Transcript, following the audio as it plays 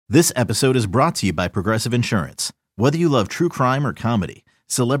This episode is brought to you by Progressive Insurance. Whether you love true crime or comedy,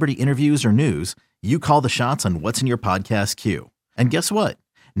 celebrity interviews or news, you call the shots on what's in your podcast queue. And guess what?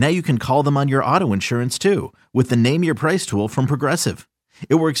 Now you can call them on your auto insurance too with the Name Your Price tool from Progressive.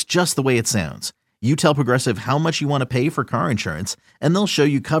 It works just the way it sounds. You tell Progressive how much you want to pay for car insurance, and they'll show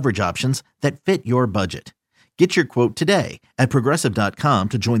you coverage options that fit your budget. Get your quote today at Progressive.com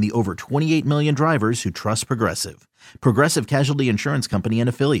to join the over 28 million drivers who trust Progressive. Progressive Casualty Insurance Company and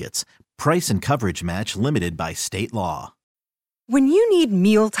Affiliates. Price and coverage match limited by state law. When you need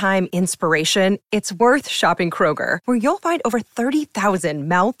mealtime inspiration, it's worth shopping Kroger, where you'll find over 30,000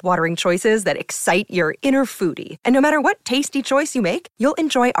 mouth-watering choices that excite your inner foodie. And no matter what tasty choice you make, you'll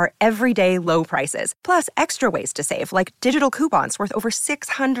enjoy our everyday low prices, plus extra ways to save, like digital coupons worth over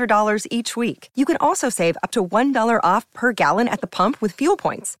 $600 each week. You can also save up to $1 off per gallon at the pump with fuel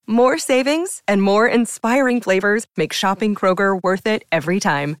points. More savings and more inspiring flavors make shopping Kroger worth it every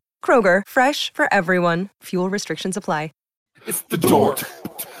time. Kroger, fresh for everyone. Fuel restrictions apply. It's the Dork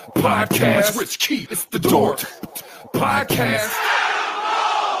Podcast. Rich Keith. It's the Dork Podcast.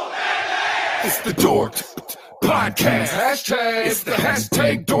 It's the Dork Podcast. Hashtag. It's the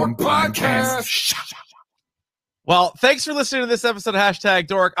hashtag Dork Podcast. Well, thanks for listening to this episode of Hashtag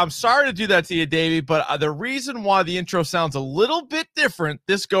Dork. I'm sorry to do that to you, Davey, but the reason why the intro sounds a little bit different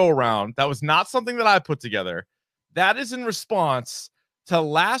this go around, that was not something that I put together. That is in response to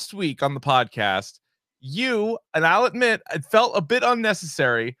last week on the podcast. You, and I'll admit, it felt a bit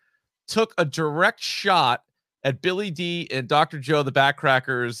unnecessary, took a direct shot at Billy D and Dr. Joe, the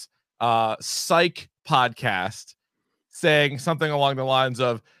Backcrackers psych podcast, saying something along the lines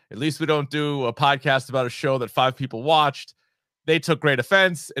of, at least we don't do a podcast about a show that 5 people watched. They took great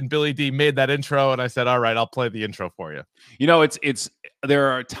offense, and Billy D made that intro, and I said, all right, I'll play the intro for you. You know, it's there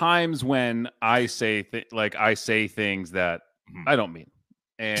are times when I say things that I don't mean,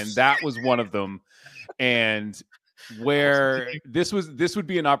 and that was one of them. And where this would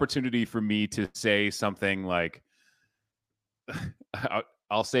be an opportunity for me to say something like,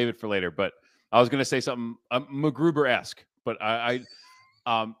 I'll save it for later, but I was going to say something MacGruber-esque, but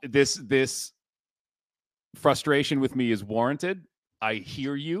this frustration with me is warranted. I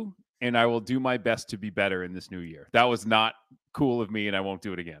hear you, and I will do my best to be better in this new year. That was not cool of me, and I won't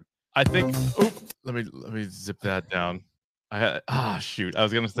do it again. I think, let me zip that down. Shoot. I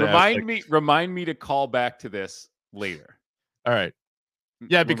was going to say, remind me to call back to this later. All right.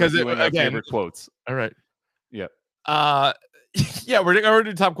 Yeah, because again, favorite quotes. All right. Yeah. Yeah, we're going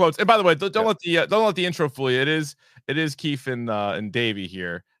to do top quotes. And by the way, don't let the intro fool you. It is Keith and Davey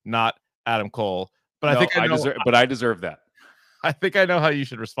here, not Adam Cole. But I deserve that. I think I know how you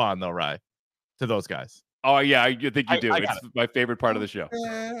should respond though, Rye, to those guys. Oh yeah, I think you do. It's my favorite part of the show.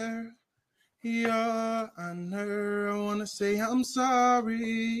 Yeah, I never want to say I'm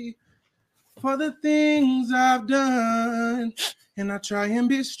sorry for the things I've done, and I try and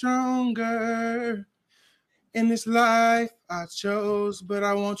be stronger in this life I chose, but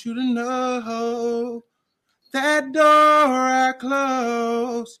I want you to know that door I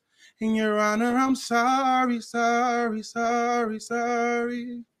closed. In your honor, I'm sorry, sorry, sorry,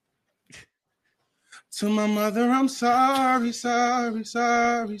 sorry. To my mother, I'm sorry, sorry,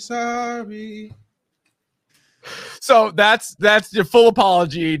 sorry, sorry. So that's your full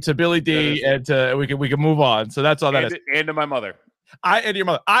apology to Billy D, and we can move on. So that's all that is. And to my mother. And to your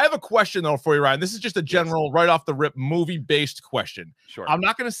mother. I have a question though for you, Ryan. This is just a general, right off the rip, movie-based question. Sure. I'm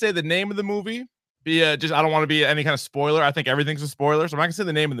not going to say the name of the movie. I don't want to be any kind of spoiler. I think everything's a spoiler, so I'm not going to say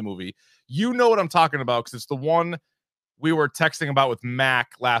the name of the movie. You know what I'm talking about because it's the one we were texting about with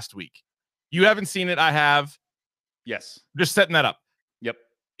Mac last week. You haven't seen it. I have. Yes. Just setting that up. Yep.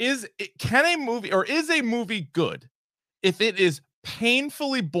 Is a movie good if it is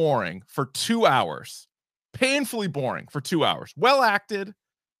painfully boring for 2 hours? Painfully boring for 2 hours. Well acted.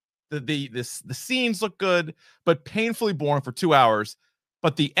 The scenes look good, but painfully boring for 2 hours.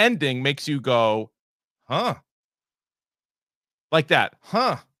 But the ending makes you go, huh? Like that,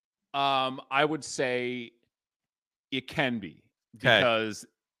 huh? I would say it can be Okay. because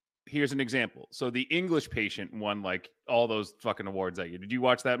here's an example. So The English Patient won like all those fucking awards that year. Did you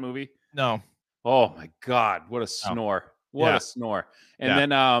watch that movie? No. Oh my God. What a snore. What a snore.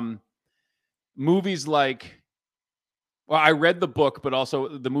 And then movies like, well, I read the book, but also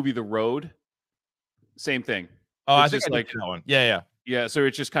the movie The Road. Same thing. Oh, It's I think just I like did that one. Yeah. Yeah, so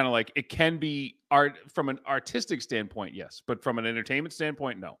it's just kind of like it can be art from an artistic standpoint, yes, but from an entertainment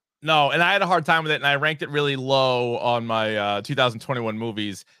standpoint, no. No, and I had a hard time with it, and I ranked it really low on my 2021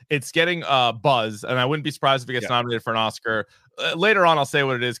 movies. It's getting buzz, and I wouldn't be surprised if it gets nominated for an Oscar. Later on, I'll say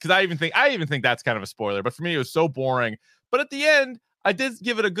what it is because I even think that's kind of a spoiler. But for me, it was so boring. But at the end, I did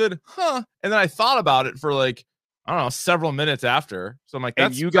give it a good and then I thought about it for like, I don't know, several minutes after. So I'm like,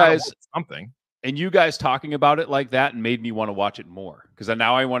 that's and you guys something. And you guys talking about it like that and made me want to watch it more, because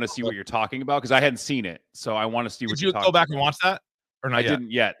now I want to see what you're talking about, because I hadn't seen it, so I want to see what you're talking about. Did you go back and watch that, or not? I didn't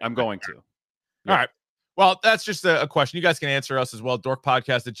yet. I'm going to. All right. Well, that's just a question. You guys can answer us as well.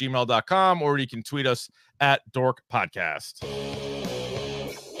 dorkpodcast@gmail.com, or you can tweet us at dorkpodcast.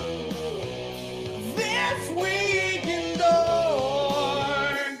 This week in Dork.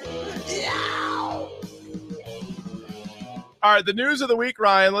 Yeah. All right, the news of the week,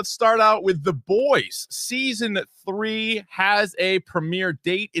 Ryan. Let's start out with The Boys. Season 3 has a premiere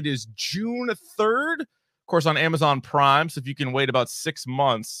date. It is June 3rd, of course, on Amazon Prime. So if you can wait about 6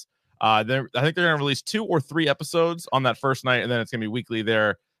 months, I think they're going to release 2 or 3 episodes on that first night, and then it's going to be weekly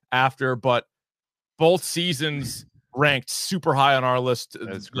thereafter. But both seasons ranked super high on our list.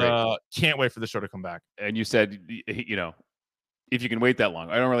 That's great. Can't wait for the show to come back. And you said, if you can wait that long,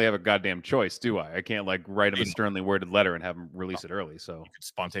 I don't really have a goddamn choice, do I? I can't like write him a sternly worded letter and have him release it early. So you could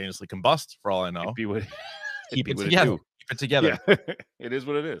spontaneously combust, for all I know. If you would keep it together. Keep it together. Yeah. It is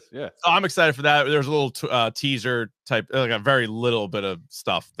what it is. Yeah. So I'm excited for that. There's a little teaser type, like a very little bit of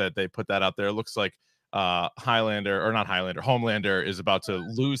stuff that they put that out there. It looks like Homelander is about to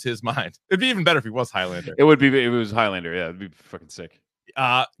lose his mind. It'd be even better if he was Highlander. It would be if it was Highlander. Yeah, it'd be fucking sick.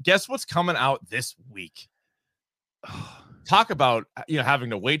 Guess what's coming out this week? Talk about having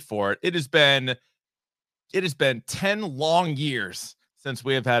to wait for it. It has been 10 long years since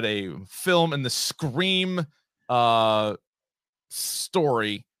we have had a film in the Scream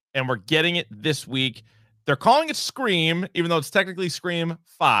story, and we're getting it this week. They're calling it Scream, even though it's technically Scream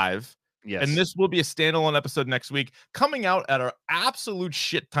 5. Yes. And this will be a standalone episode next week, coming out at an absolute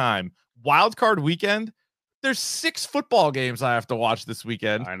shit time. Wild card weekend. There's 6 football games I have to watch this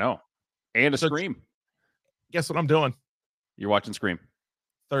weekend. I know. And a Scream. Guess what I'm doing? You're watching Scream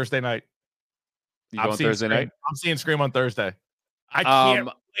Thursday night. You going Thursday night? I'm seeing Scream on Thursday. I can't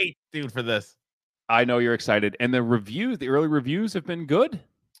wait, dude, for this. I know you're excited. And the early reviews have been good.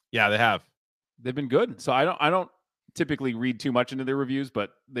 Yeah, they have. They've been good. So I don't typically read too much into their reviews,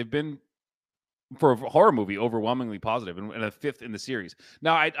 but they've been, for a horror movie, overwhelmingly positive, and a 5th in the series.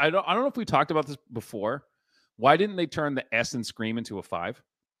 Now, I don't know if we talked about this before. Why didn't they turn the S in Scream into a 5?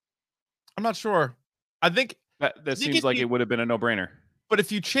 I'm not sure. I think that seems like it would have been a no-brainer. But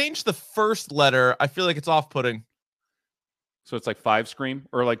if you change the first letter, I feel like it's off-putting. So it's like 5 Scream,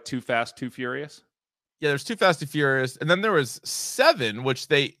 or like Too Fast, Too Furious? Yeah, there's Too Fast, Too Furious. And then there was 7, which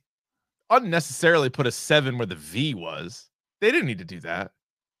they unnecessarily put a 7 where the V was. They didn't need to do that.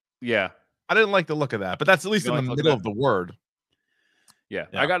 Yeah. I didn't like the look of that, but that's at least in the middle of the word. Yeah.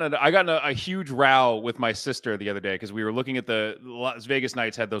 I got a huge row with my sister the other day because we were looking at the Las Vegas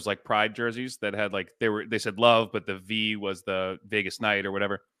Knights had those like pride jerseys that had like they said love, but the V was the Vegas Knight or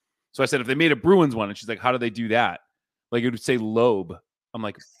whatever. So I said if they made a Bruins one, and she's like, how do they do that? Like it would say Loeb. I'm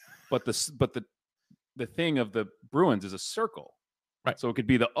like, but the thing of the Bruins is a circle, right? So it could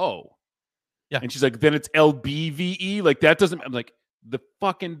be the O. Yeah. And she's like, then it's LBVE. Like that doesn't. I'm like, the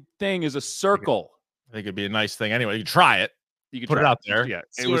fucking thing is a circle. I think it'd be a nice thing anyway. You can try it. You could put it out there. Yeah.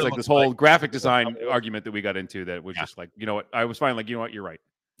 It was like this whole graphic design argument that we got into that was just like, you know what? I was finally like, you know what? You're right.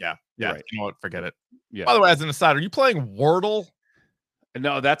 Yeah. Yeah. Right. You know what? Forget it. Yeah. By the way, as an aside, are you playing Wordle?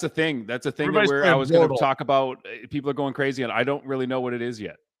 No, that's a thing. That's a thing where I was going to talk about. People are going crazy, and I don't really know what it is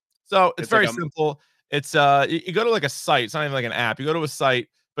yet. So it's very simple. It's you go to like a site. It's not even like an app. You go to a site,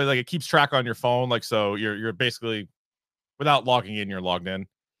 but like it keeps track on your phone. Like so, you're basically without logging in, you're logged in.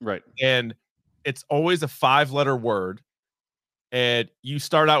 Right. And it's always a 5-letter word. And you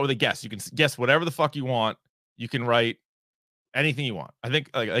start out with a guess. You can guess whatever the fuck you want. You can write anything you want. I think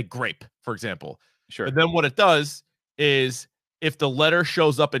like grape, for example. Sure. But then what it does is if the letter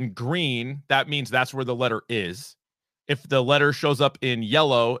shows up in green, that means that's where the letter is. If the letter shows up in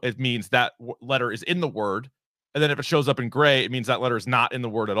yellow, it means that letter is in the word. And then if it shows up in gray, it means that letter is not in the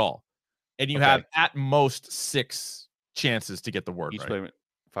word at all. And you have at most 6 chances to get the word right.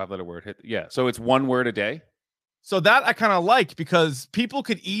 5-letter word. Yeah. So it's 1 word a day. So that I kind of like because people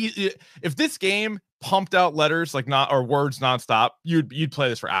could if this game pumped out letters like words nonstop, you'd play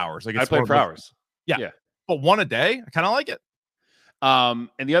this for hours. Like I'd play for hours. Yeah. But 1 a day, I kind of like it. And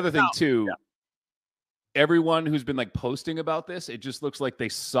the other thing too, everyone who's been like posting about this, it just looks like they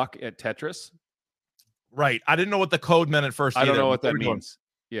suck at Tetris. Right. I didn't know what the code meant at first. I don't know what that means.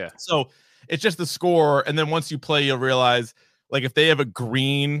 Yeah. So it's just the score, and then once you play, you'll realize like if they have a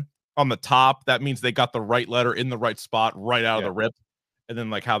green on the top, that means they got the right letter in the right spot right out of the rip, and then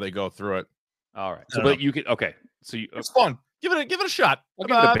like how they go through it. All right. So but you can so it's fun. Give it a shot. I'll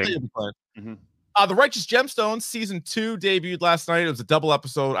give it a ping. Mm-hmm. The Righteous Gemstones season 2 debuted last night. It was a double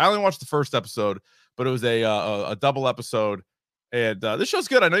episode. I only watched the first episode, but it was a double episode. And this show's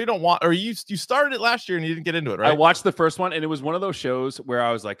good. I know you don't want, or you started it last year and you didn't get into it, right? I watched the first one, and it was one of those shows where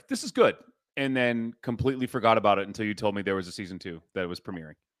I was like, "This is good," and then completely forgot about it until you told me there was a season 2 that was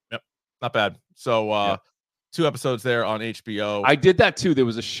premiering. Yep, not bad. So 2 episodes there on HBO. I did that too. There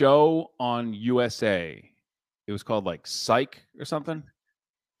was a show on USA. It was called like Psych or something.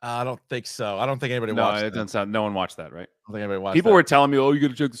 I don't think so. I don't think anybody No, watched it doesn't sound. No one watched that, right? I don't think anybody watched People that. were telling me, "Oh, you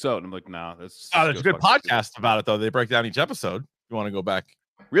got to check this out," and I'm like, "Nah, that's." There's a good podcast about it though. They break down each episode. If you want to go back,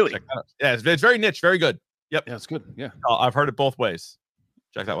 Really? check that out. Yeah, it's very niche, very good. Yep, Yeah, it's good. Yeah. I've heard it both ways.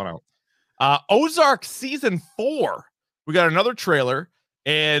 Check that one out. Ozark season 4. We got another trailer,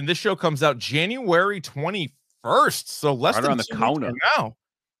 and this show comes out January 21st. So less Right than around the 2 weeks counter. from now.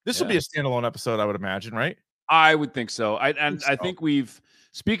 This will be a standalone episode, I would imagine, right? I would think so. I so. think we've.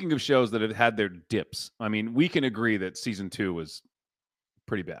 Speaking of shows that have had their dips, I mean, we can agree that season 2 was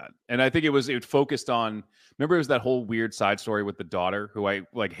pretty bad, and I think it focused on. Remember, it was that whole weird side story with the daughter who I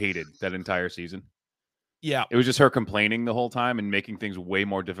like hated that entire season. Yeah, It was just her complaining the whole time and making things way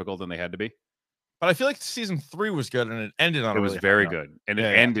more difficult than they had to be. but I feel like season 3 was good, and it ended on. It a was really very high note. good, and Yeah,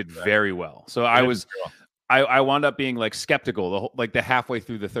 it yeah, ended yeah. very well. So It ended very well. I wound up being like skeptical the halfway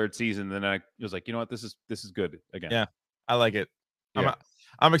through the 3rd season. Then I was like, you know what, this is good again. Yeah. I like it. Yeah.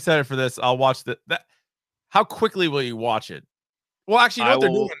 I'm excited for this. I'll watch that. How quickly will you watch it? Well, actually, you know what they're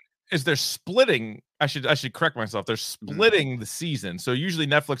doing is they're splitting. I should correct myself. They're splitting the season. So usually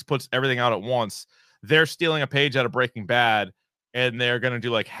Netflix puts everything out at once. They're stealing a page out of Breaking Bad, and they're going to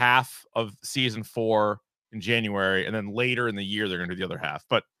do like half of season 4 in January, and then later in the year they're going to do the other half.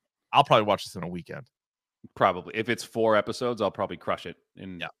 But I'll probably watch this in a weekend. Probably. If it's 4 episodes, I'll probably crush it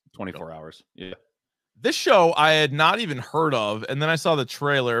in 24 hours. Yeah. This show I had not even heard of, and then I saw the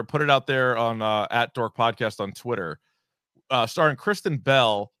trailer, put it out there on at Dork Podcast on Twitter, starring Kristen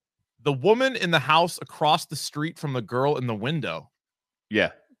Bell, the woman in the house across the street from the girl in the window. Yeah.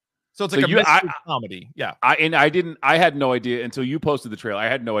 So it's like a mystery comedy. Yeah. I had no idea until you posted the trailer. I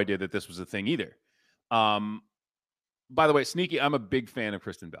had no idea that this was a thing either. By the way, Sneaky, I'm a big fan of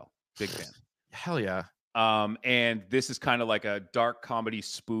Kristen Bell. Big fan. Hell yeah. And this is kind of like a dark comedy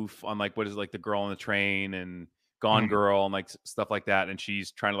spoof on like, what is it, like The Girl on the Train and Gone Girl and like stuff like that. And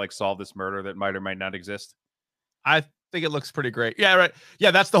she's trying to like solve this murder that might or might not exist. I think it looks pretty great. Yeah, right.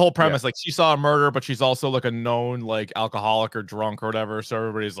 Yeah, that's the whole premise. Yeah. Like, she saw a murder, but she's also like a known like alcoholic or drunk or whatever. So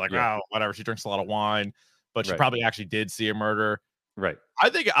everybody's like, oh, whatever. She drinks a lot of wine, but she probably actually did see a murder. Right. I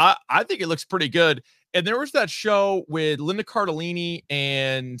think it looks pretty good. And there was that show with Linda Cardellini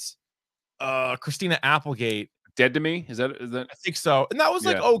and Christina Applegate. Dead to Me? Is that? I think so. And that was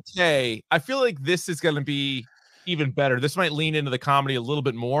like okay. I feel like this is going to be even better. This might lean into the comedy a little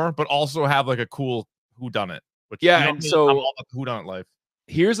bit more, but also have like a cool whodunit. Which, and so I'm all about whodunit life.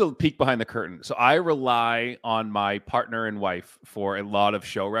 Here's a peek behind the curtain. So I rely on my partner and wife for a lot of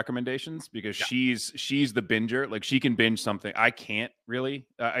show recommendations because she's the binger. Like, she can binge something. I can't really.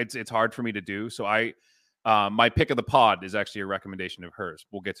 It's hard for me to do. So my pick of the pod is actually a recommendation of hers.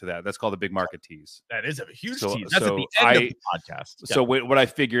 We'll get to that. That's called the Big Market Tease. That is a huge tease. That's at the end of the podcast. Yeah. So what I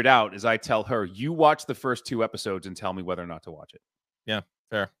figured out is I tell her, you watch the first 2 episodes and tell me whether or not to watch it. Yeah,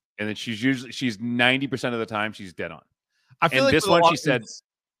 fair. And then she's 90% of the time she's dead on. I feel like this one she said,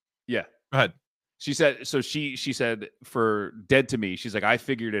 yeah. Go ahead. She said, so she said for Dead to Me, she's like, I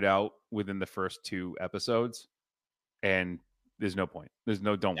figured it out within the first 2 episodes and there's no point.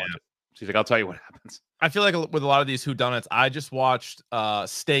 Don't watch it. She's like, I'll tell you what happens. I feel like with a lot of these whodunits, I just watched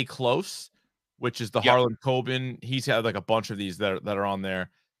Stay Close, which is the Harlan Coben. He's had like a bunch of these that are on there.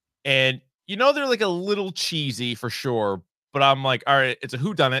 And, they're like a little cheesy for sure. But I'm like, all right, it's a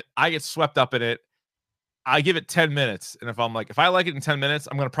whodunit. I get swept up in it. I give it 10 minutes. And if I like it in 10 minutes,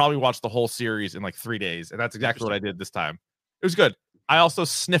 I'm going to probably watch the whole series in like 3 days. And that's exactly what I did this time. It was good. I also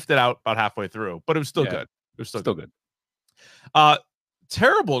sniffed it out about halfway through, but it was still good. It was still good.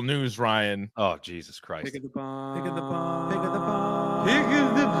 Terrible news, Ryan. Oh, Jesus Christ. Pick of the bomb. Pick of the bomb. Pick of the bomb. Pick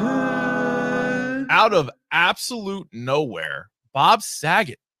of the bomb. Out of absolute nowhere, Bob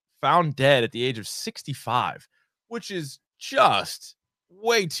Saget found dead at the age of 65, which is just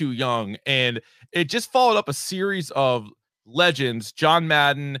way too young. And it just followed up a series of legends, John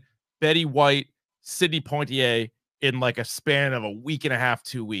Madden, Betty White, Sidney Poitier, in like a span of a week and a half,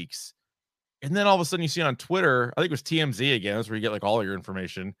 2 weeks. And then all of a sudden you see on Twitter, I think it was TMZ again. That's where you get like all of your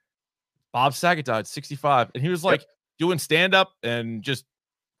information. Bob Saget died 65. And he was like doing stand-up, and just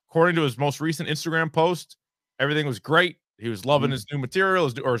according to his most recent Instagram post, everything was great. He was loving his new material,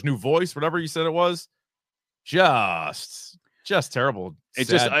 his new voice, whatever you said it was. Just Just terrible. It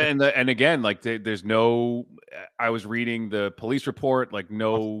Sad. just and again, like there's no. I was reading the police report, like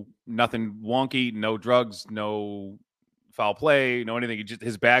nothing wonky, no drugs, no foul play, no anything.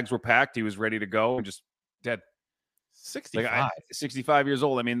 His bags were packed. He was ready to go and just dead. 65. Like 65 years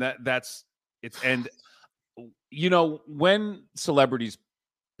old. I mean that's it's and when celebrities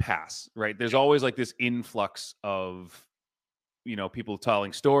pass, right? There's always like this influx of people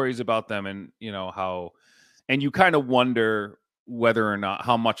telling stories about them and how, and you kind of wonder whether or not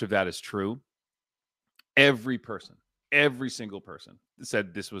how much of that is true. Every single person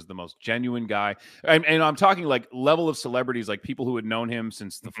said this was the most genuine guy. And I'm talking like level of celebrities, like people who had known him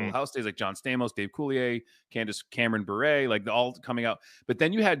since the Full House days, like John Stamos, Dave Coulier, Candace Cameron Bure, like all coming out. But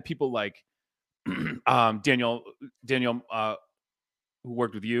then you had people like Daniel who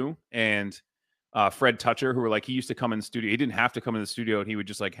worked with you, and Fred Toucher, who were like, he used to come in the studio. He didn't have to come in the studio, and he would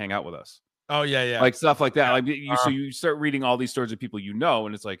just like hang out with us. Oh yeah. Like stuff like that. Like so you start reading all these stories of people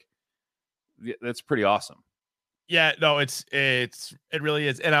and it's like, that's pretty awesome. Yeah, no, it really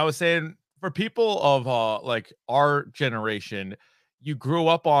is. And I was saying, for people of like our generation, you grew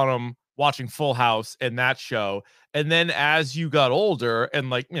up on them watching Full House and that show, and then as you got older and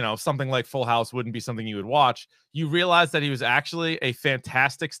like something like Full House wouldn't be something you would watch, you realized that he was actually a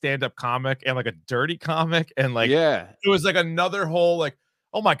fantastic stand-up comic and like a dirty comic, and like it was like another whole like,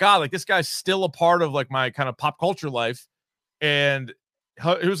 oh my god, like this guy's still a part of like my kind of pop culture life. And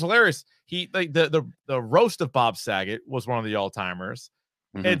it was hilarious. He like the roast of Bob Saget was one of the all-timers.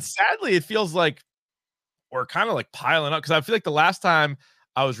 And sadly it feels like we're kind of like piling up, because I feel like the last time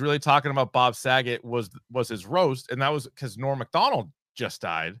I was really talking about Bob Saget was his roast, and that was because Norm Macdonald just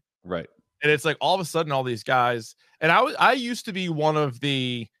died. Right. And it's like all of a sudden all these guys, and I used to be one of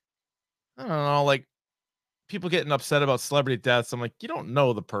the, I don't know, like people getting upset about celebrity deaths. I'm like, you don't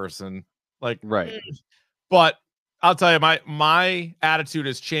know the person. Like, right. But I'll tell you, my attitude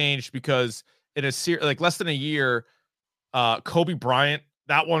has changed, because in like less than a year, Kobe Bryant,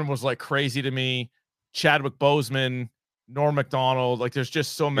 that one was like crazy to me. Chadwick Boseman, Norm Macdonald, like there's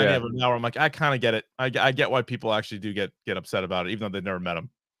just so many of them now where I'm like, I kind of get it. I get why people actually do get upset about it, even though they've never met him.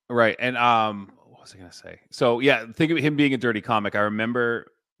 Right. And what was I gonna say? So yeah, think of him being a dirty comic. I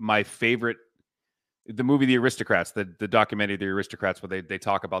remember my favorite, the movie The Aristocrats, the documentary The Aristocrats, where they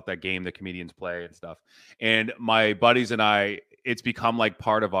talk about that game that comedians play and stuff. And my buddies and I, it's become like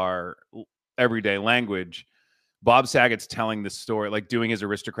part of our everyday language. Bob Saget's telling this story, like doing his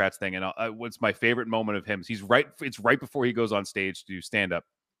Aristocrats thing. And what's my favorite moment of him is it's right before he goes on stage to do stand up,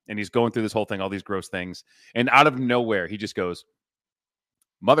 and he's going through this whole thing, all these gross things. And out of nowhere, he just goes,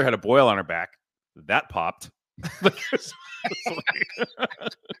 "Mother had a boil on her back. That popped." It's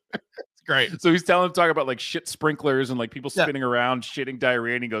great. So he's talking about like shit sprinklers and like people spinning around, shitting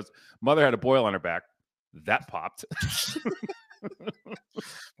diarrhea. And he goes, "Mother had a boil on her back. That popped."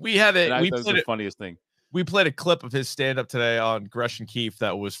 We had it. That was the funniest thing. We played a clip of his stand-up today on Gresh and Keefe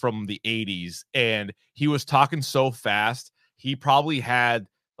that was from the 80s, and he was talking so fast. He probably had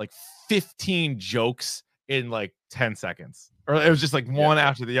like 15 jokes in like 10 seconds. Or it was just like one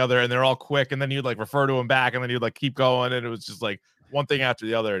after the other, and they're all quick, and then you'd like refer to him back, and then you'd like keep going, and it was just like one thing after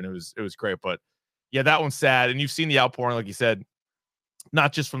the other, and it was great. But yeah, that one's sad. And you've seen the outpouring, like you said,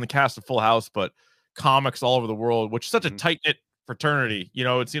 not just from the cast of Full House, but comics all over the world, which is such a tight-knit fraternity.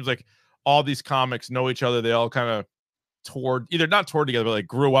 It seems like all these comics know each other. They all kind of not toured together, but like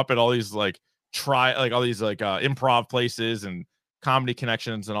grew up at all these like all these like improv places and comedy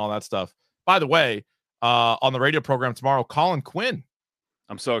connections and all that stuff. By the way, on the radio program tomorrow, Colin Quinn.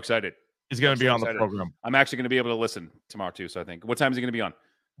 I'm so excited. He's going to be on the program. I'm actually going to be able to listen tomorrow too. So I think, what time is he going to be on?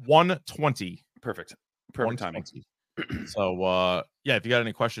 1:20. Perfect timing. So yeah, if you got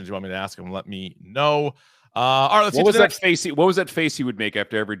any questions you want me to ask him, let me know. All right, let's what was that face he would make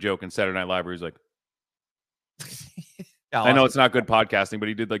after every joke in Saturday Night Live where he's like, I know it's not good podcasting, but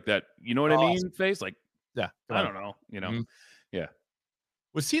he did like that, you know what I mean, face? Like, yeah, I don't know, Yeah.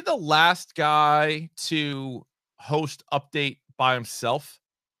 Was he the last guy to host Update by himself?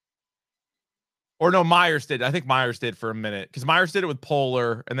 Or no, Myers did. I think Myers did for a minute, because Myers did it with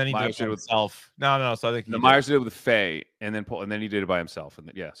Poehler, and then he did it with himself. No. So I think Myers did it with Faye, and then he did it by himself.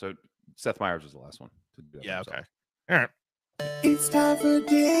 And so Seth Meyers was the last one to do that. Yeah. Okay. All right. It's time for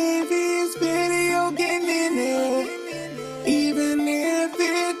Davey's Video Game Minute, even if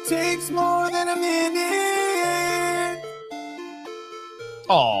it takes more than a minute.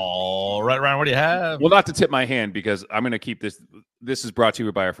 All right, Ryan, what do you have? Well, not to tip my hand, because I'm going to keep this. This is brought to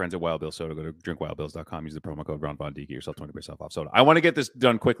you by our friends at Wild Bill Soda. Go to drinkwildbills.com. Use the promo code Ron Von D. Get yourself 20% off soda. I want to get this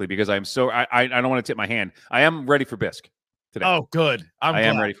done quickly, because I don't want to tip my hand. I am ready for bisque today. Oh, good. I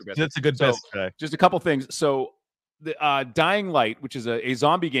am ready for bisque. That's a good bisque today. Just a couple things. So the Dying Light, which is a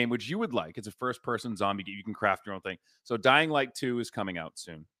zombie game, which you would like. It's a first-person zombie game. You can craft your own thing. So Dying Light 2 is coming out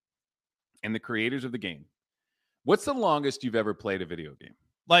soon. And the creators of the game, what's the longest you've ever played a video game?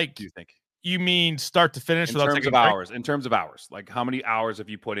 Like, Do you think? you mean start to finish? In without terms taking of a break? hours. In terms of hours. Like, how many hours have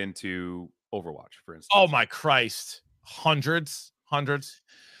you put into Overwatch, for instance? Oh my Christ. Hundreds.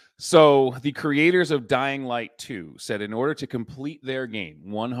 So the creators of Dying Light 2 said in order to complete their game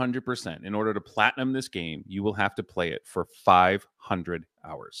 100%, in order to platinum this game, you will have to play it for 500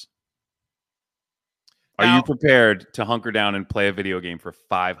 hours. Are you prepared to hunker down and play a video game for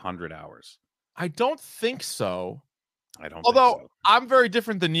 500 hours? I don't think so. I don't Although think so. I'm very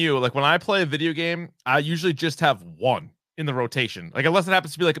different than you. Like when I play a video game, I usually just have one in the rotation. Like unless it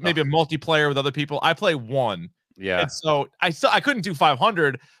happens to be like maybe a multiplayer with other people, I play one. Yeah. And so I couldn't do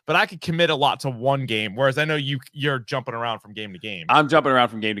 500, but I could commit a lot to one game. Whereas I know you're jumping around from game to game. I'm jumping around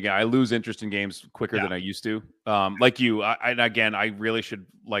from game to game. I lose interest in games quicker than I used to. Like you, I really should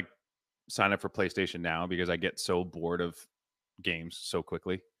like sign up for PlayStation Now because I get so bored of games so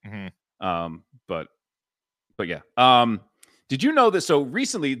quickly. But yeah. Did you know that? So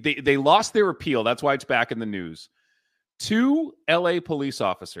recently they lost their appeal. That's why it's back in the news. 2 LA police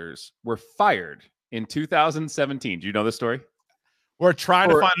officers were fired in 2017. Do you know this story? We're trying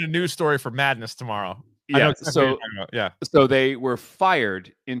to find a news story for Madness tomorrow. Yeah. So they were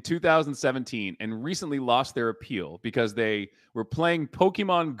fired in 2017 and recently lost their appeal because they were playing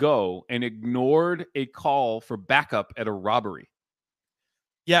Pokemon Go and ignored a call for backup at a robbery.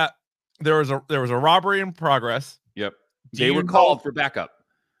 Yeah. There was a robbery in progress. Yep. They were called for backup.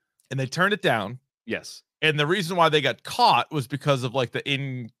 And they turned it down. Yes. And the reason why they got caught was because of like the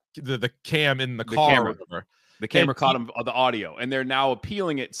cam in the car. Camera. The camera caught them the audio, and they're now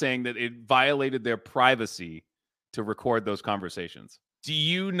appealing it, saying that it violated their privacy to record those conversations. Do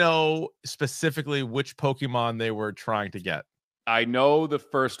you know specifically which Pokemon they were trying to get? I know the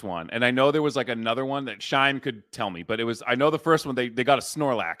first one, and I know there was like another one that Shine could tell me, but I know the first one, they got a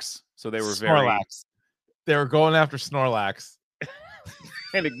Snorlax. So they were Snorlax. They were going after Snorlax.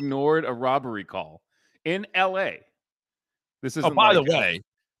 And ignored a robbery call in LA. This is by the way,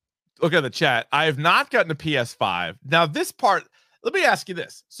 look at the chat. I have not gotten a PS5. Now, this part, let me ask you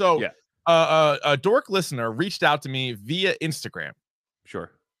this. So, a dork listener reached out to me via Instagram.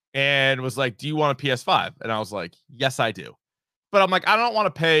 Sure. And was like, do you want a PS5? And I was like, yes, I do. But I'm like, I don't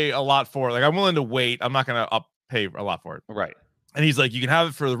want to pay a lot for it. Like, I'm willing to wait. I'm not going to pay a lot for it. Right. And he's like, you can have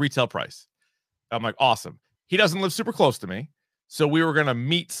it for the retail price. I'm like, awesome. He doesn't live super close to me. So we were going to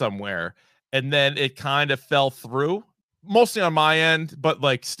meet somewhere. And then it kind of fell through. Mostly on my end, but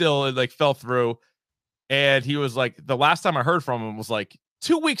like still it like fell through. And he was like, the last time I heard from him was like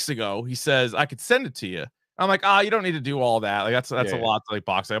 2 weeks ago. He says, I could send it to you. I'm like, you don't need to do all that. Like that's a lot to like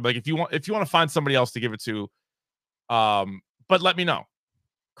box. I'm like, if you want to find somebody else to give it to, but let me know.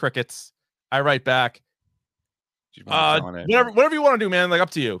 Crickets. I write back. Whatever you want to do, man. Like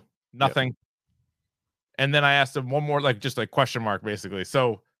up to you. Nothing. Yep. And then I asked him one more, like just like question mark, basically.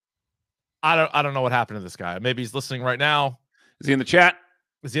 So I don't know what happened to this guy. Maybe he's listening right now. Is he in the chat?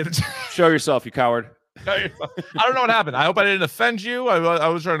 Is he in the chat? Show yourself, you coward. I don't know what happened. I hope I didn't offend you. I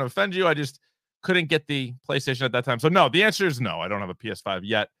was trying to offend you. I just couldn't get the PlayStation at that time. So no, the answer is no. I don't have a PS5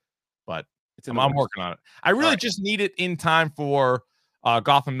 yet, but I'm working on it. I really just need it in time for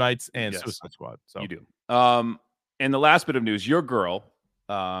Gotham Knights and Suicide Squad. So you do. And the last bit of news, your girl,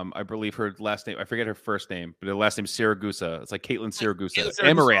 I believe her last name, I forget her first name, but her last name is Siragusa. It's like Caitlin Siragusa.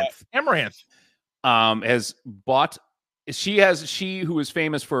 Amaranth. Has bought. She who is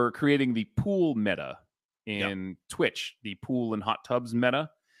famous for creating the pool meta in Twitch, the pool and hot tubs meta.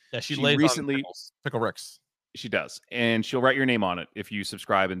 Yeah, she lays recently on Pickle Ricks. She does, and she'll write your name on it if you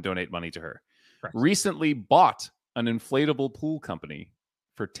subscribe and donate money to her. Correct. Recently bought an inflatable pool company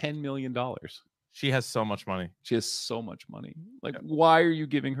for $10 million. She has so much money. She has so much money. Like, why are you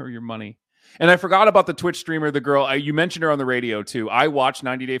giving her your money? And I forgot about the Twitch streamer, the girl. You mentioned her on the radio, too. I watched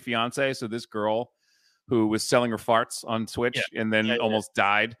 90 Day Fiancé. So this girl who was selling her farts on Twitch and then almost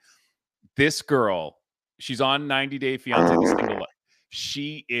died. This girl, she's on 90 Day Fiancé. Single life.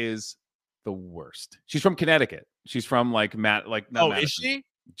 She is the worst. She's from Connecticut. She's from like is she?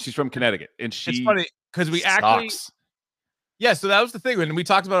 She's from Connecticut. And it's funny because we actually... Yeah, so that was the thing when we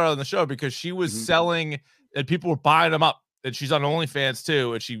talked about it on the show because she was selling and people were buying them up. And she's on OnlyFans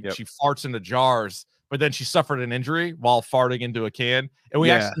too, and she farts into jars. But then she suffered an injury while farting into a can. And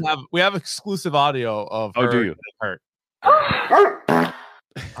we actually have exclusive audio of her. Oh, do you? Hurt. I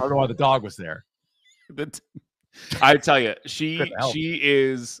don't know why the dog was there. I tell you, she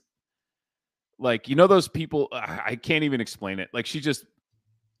is like, you know, those people. I can't even explain it. Like she's just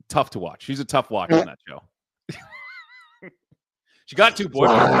tough to watch. She's a tough watch on that show. She got 2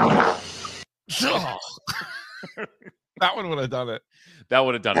 boyfriends. That one would have done it. That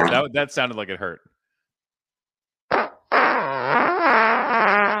would have done it. That sounded like it hurt.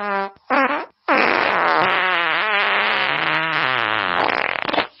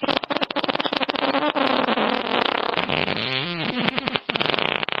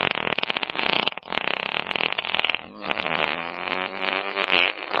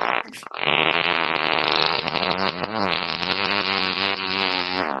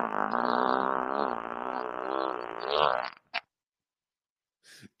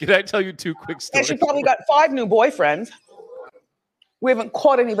 Can I tell you 2 quick And stories? she probably got 5 new boyfriends. We haven't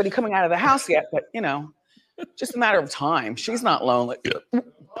caught anybody coming out of the house yet, but just a matter of time. She's not lonely.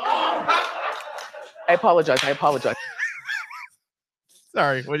 I apologize.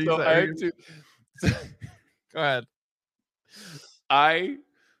 Sorry, what do you So say? I had to- Go ahead. I say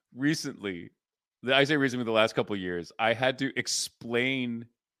recently, the last couple of years, I had to explain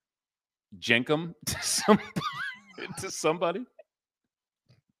Jenkum to somebody.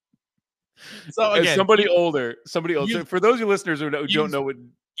 So As again, somebody older. So for those of you listeners who don't know what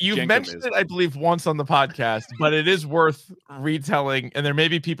you've Jenkum mentioned is. it, I believe, once on the podcast, but it is worth retelling. And there may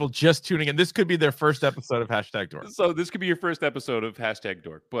be people just tuning in. This could be their first episode of Hashtag Dork. So this could be your first episode of Hashtag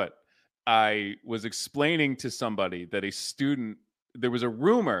Dork, but I was explaining to somebody that there was a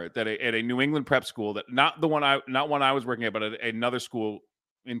rumor that at a New England prep school, that not one I was working at, but at another school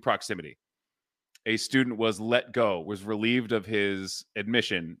in proximity, a student was relieved of his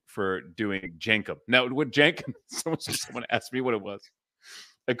admission for doing Jenkum. Now, what Jenkum, someone asked me what it was.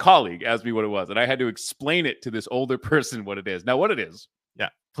 A colleague asked me what it was, and I had to explain it to this older person what it is. Now, what it is,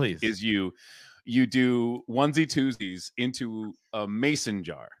 Please. is you do onesie twosies into a mason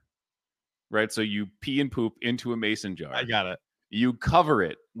jar, right? So you pee and poop into a mason jar. I got it. You cover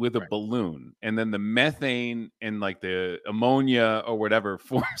it with a balloon, and then the methane and like the ammonia or whatever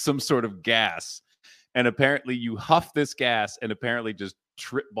form some sort of gas. And apparently you huff this gas and apparently just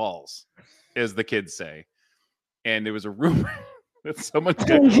trip balls, as the kids say. And there was a rumor that someone got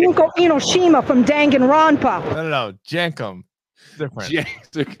Junko Inoshima from Danganronpa. No. Jenkum. Different.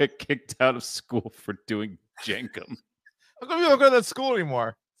 to get kicked out of school for doing Jenkum. How come you don't go to that school anymore?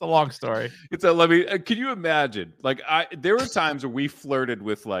 It's a long story. Can you imagine? Like, there were times where we flirted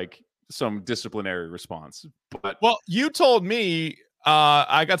with like some disciplinary response. But Well, you told me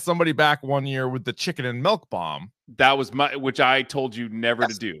I got somebody back one year with the chicken and milk bomb. that was which I told you never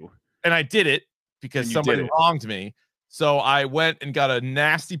to do. And I did it because And you somebody did it. wronged me. So I went and got a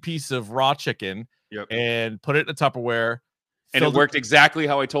nasty piece of raw chicken Yep. and put it in a Tupperware. And it filled worked exactly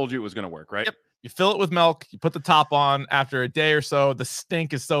how I told you it was going to work, right? Yep. You fill it with milk, you put the top on. After a day or so, the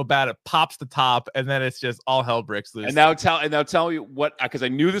stink is so bad it pops the top, and then it's just all hell breaks loose. And now tell me what, because I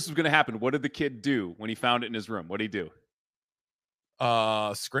knew this was going to happen. What did the kid do when he found it in his room? What did he do?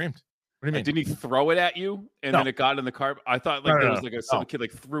 Screamed. What do you mean? Didn't he throw it at you and No. then it got in the car? I thought like No, there no, was like no. some kid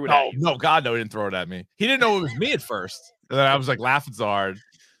like threw it at you. No, God, no, he didn't throw it at me. He didn't know it was me at first. And then I was like laughing so hard.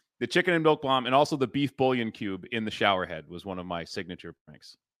 The chicken and milk bomb and also the beef bouillon cube in the shower head was one of my signature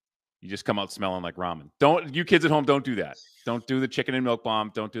pranks. You just come out smelling like ramen. You kids at home, don't do that. Don't do the chicken and milk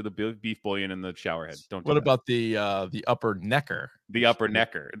bomb. Don't do the beef bouillon in the shower head. Don't do What that. about the upper necker? The upper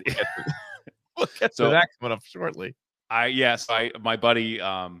necker? We'll get So- to that coming up shortly. My buddy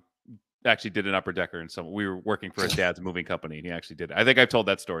actually did an upper decker, and we were working for his dad's moving company, and he actually did it. I think I've told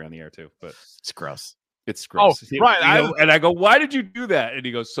that story on the air too, but It's gross. it's gross. right, And I go, why did you do that? And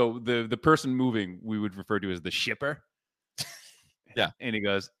he goes, so the person moving we would refer to as the shipper. Yeah. And he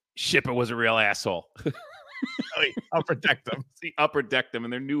goes, shipper was a real asshole. I'll protect them. He upper decked them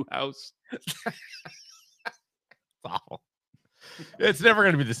in their new house. It's awful. It's never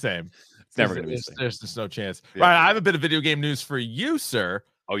going to be the same. It's never going to be the same. There's just no chance. Yeah. Right. I have a bit of video game news for you, sir.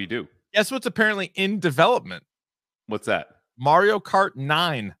 Oh, you do? Guess what's apparently in development? What's that? Mario Kart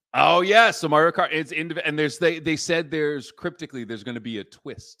 9. Oh, yeah. So Mario Kart, it's in, and they said there's cryptically there's going to be a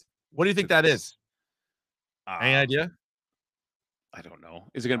twist. What do you think that is? Any Uh, idea? I don't know.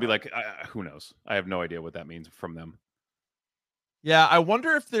 Is it going to be like, who knows? I have no idea what that means from them. Yeah, I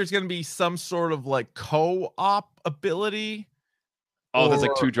wonder if there's going to be some sort of like co-op ability. Oh, there's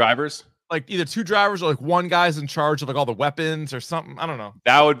like Or- 2 drivers. Like either 2 drivers or like one guy's in charge of like all the weapons or something. I don't know.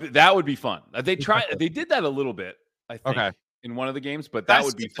 That would be fun. They did that a little bit, I think, Okay. in one of the games, but that I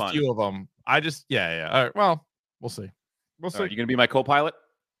would be skipped fun. A few of them. I just yeah. All right. Well, we'll see. We'll see. All right, you gonna be my co-pilot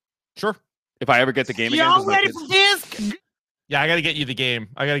Sure. if I ever get the game again? 'cause my kids- this? Yeah, I got to get you the game.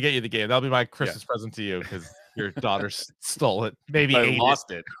 That'll be my Christmas present to you because your daughter stole it. Maybe I ate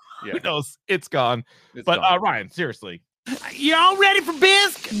lost it. Yeah, Who knows? It's gone. it's But gone. Ryan, seriously, y'all ready for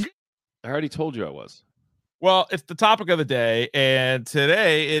bisque? I already told you I was. Well, it's the topic of the day, and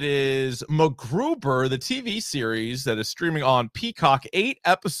today it is MacGruber, the TV series that is streaming on Peacock, 8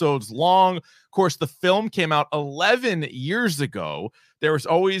 episodes long. Of course, the film came out 11 years ago. There was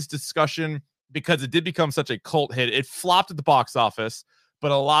always discussion because it did become such a cult hit. It flopped at the box office,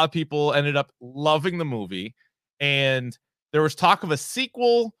 but a lot of people ended up loving the movie, and there was talk of a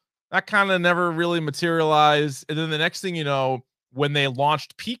sequel that kind of never really materialized. And then the next thing you know, when they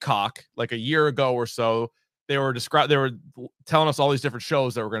launched Peacock like a year ago or so, they were telling us all these different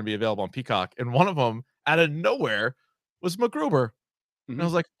shows that were going to be available on Peacock, and one of them out of nowhere was MacGruber. And I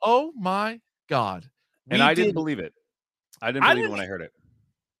was like, "Oh my god!" And I didn't believe it. I didn't believe it when I heard it.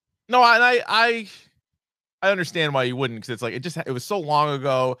 No, I understand why you wouldn't, because it's like it was so long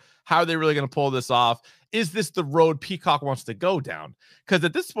ago. How are they really going to pull this off? Is this the road Peacock wants to go down? Because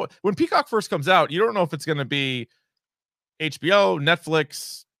at this point, when Peacock first comes out, you don't know if it's going to be HBO,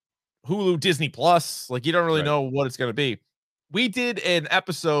 Netflix, Hulu, Disney Plus. Like, you don't really know what it's going to be. We did an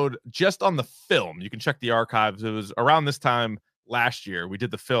episode just on the film. You can check the archives. It was around this time last year. We did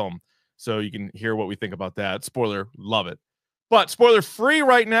the film, so you can hear what we think about that. Spoiler, love it. But spoiler free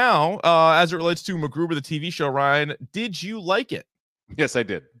right now, as it relates to MacGruber, the TV show. Ryan, did you like it? Yes, I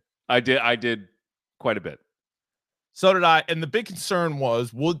did. I did quite a bit. So did I. And the big concern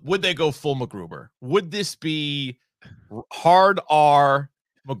was, would they go full MacGruber? Would this be hard R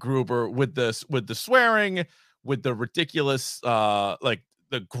MacGruber with the swearing, with the ridiculous like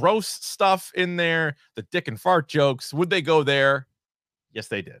the gross stuff in there, the dick and fart jokes? Would they go there? Yes,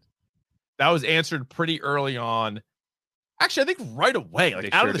 they did. That was answered pretty early on. Actually, I think right away, like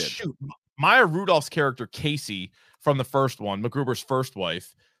out of the chute, Maya Rudolph's character Casey from the first one, MacGruber's first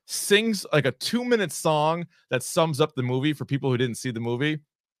wife, sings like a 2-minute song that sums up the movie for people who didn't see the movie.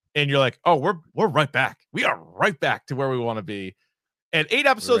 And you're like, oh, we're right back. We are right back to where we want to be. And 8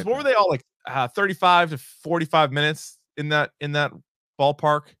 episodes, what were they all like? 35 to 45 minutes in that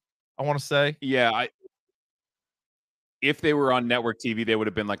ballpark, I want to say. Yeah, if they were on network TV, they would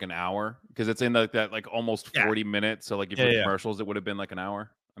have been like an hour, because it's in that like almost 40 minutes. So like if you commercials, it would have been like an hour,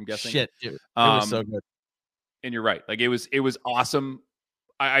 I'm guessing. Shit, dude. It was so good. And you're right. Like it was awesome.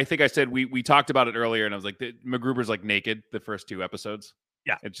 I think I said we talked about it earlier, and I was like, MacGruber's like naked the first 2 episodes.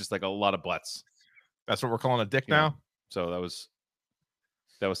 Yeah, it's just like a lot of butts. That's what we're calling a dick now. So that was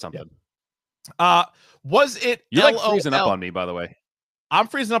something. Was it? You're like freezing up on me, by the way. I'm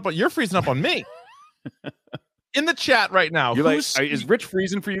freezing up. You're freezing up on me. In the chat right now, you're is Rich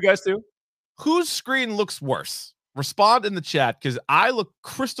freezing for you guys too? Whose screen looks worse? Respond in the chat, because I look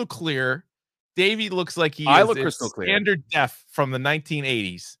crystal clear. Davey looks like I look crystal clear. Standard def from the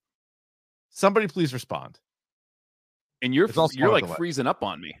 1980s. Somebody please respond. And you're like freezing up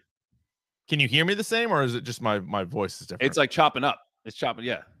on me. Can you hear me the same, or is it just my voice is different? It's like chopping up. It's chopping,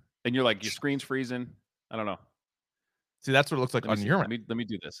 yeah. And you're like, your screen's freezing. I don't know. See, that's what it looks like on your end. Let me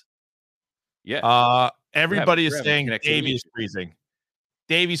do this. Yeah. Everybody is saying Davey is freezing.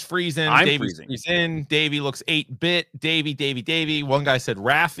 Davey's freezing. Davey's freezing. Davey looks 8-bit. Davey. One guy said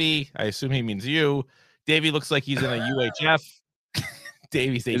Raffy. I assume he means you. Davey looks like he's in a UHF.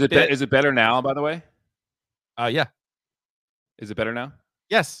 Davey's 8-bit. Is it better now, by the way? Yeah. Is it better now?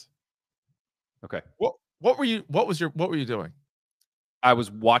 Yes. Okay. What were you doing? I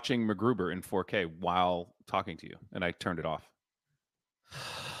was watching MacGruber in 4K while talking to you, and I turned it off.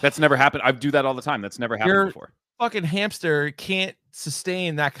 That's never happened. I do that all the time. That's never happened before. Fucking hamster can't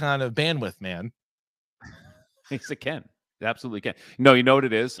sustain that kind of bandwidth, man. Yes, it can. It absolutely can. No, you know what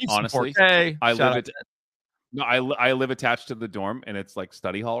it is? Honestly, 4K. I live attached to the dorm, and it's like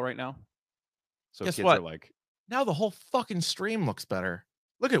study hall right now. So guess kids what? Are like, now the whole fucking stream looks better.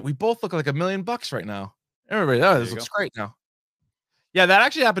 Look at, we both look like $1 million right now. Everybody, this looks great now. Yeah, that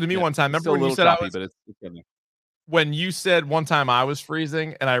actually happened to me one time. Remember when you said when you said one time I was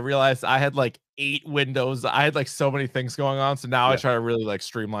freezing, and I realized I had like 8 windows. I had like so many things going on. So now I try to really like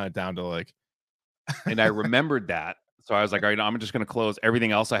streamline it down to like. And I remembered that. So I was like, all right, I'm just going to close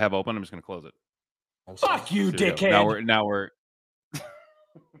everything else I have open. I'm just going to close it. Fuck you, dickhead. Now we're.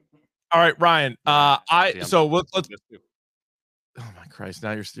 All right, Ryan. Let's. Oh my Christ!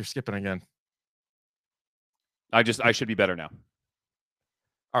 Now you're skipping again. I should be better now.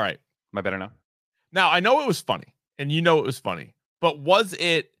 All right. Am I better now? Now, I know it was funny, and you know it was funny, but was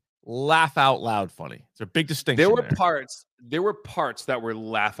it laugh out loud funny? It's a big distinction. There were parts that were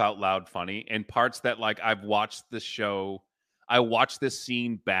laugh out loud funny, and parts that like I've watched this show. I watched this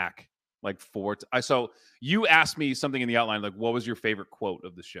scene back like 4 times. So you asked me something in the outline, like, what was your favorite quote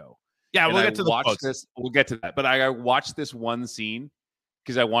of the show? Yeah, we'll get to the quotes. We'll get to that. But I watched this one scene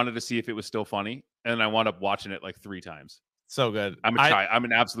because I wanted to see if it was still funny, and I wound up watching it like 3 times. So good. I'm a child. I'm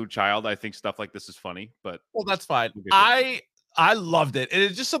an absolute child. I think stuff like this is funny, but well, that's fine. I loved it. And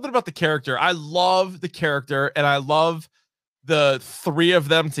it's just something about the character. I love the character, and I love the three of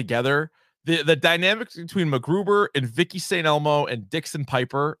them together. The dynamics between MacGruber and Vicky St. Elmo and Dixon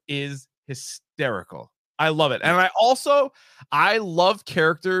Piper is hysterical. I love it. And I love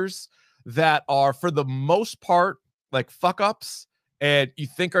characters that are, for the most part, like fuck ups and you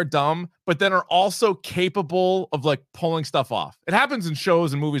think are dumb, but then are also capable of like pulling stuff off. It happens in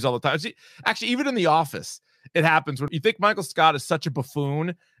shows and movies all the time. Actually, even in The Office, it happens when you think Michael Scott is such a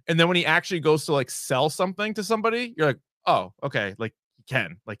buffoon, and then when he actually goes to like sell something to somebody, you're like, oh, okay, like he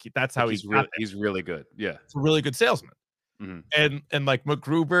can, like that's how he's really good. Yeah, it's a really good salesman. Mm-hmm. And like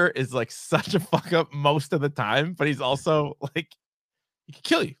MacGruber is like such a fuck up most of the time, but he's also like he could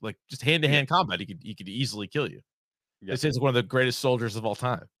kill you, like just hand to hand combat. He could easily kill you. Yeah. This is one of the greatest soldiers of all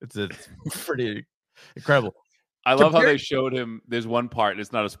time. It's pretty incredible. I love how they showed him. There's one part,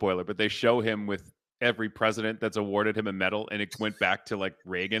 it's not a spoiler, but they show him with every president that's awarded him a medal, and it went back to like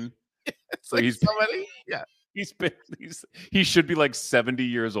Reagan. So like somebody, yeah. He should be like 70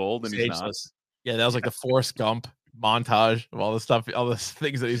 years old, and he's not. Yeah, that was like the Forrest Gump montage of all the stuff, all the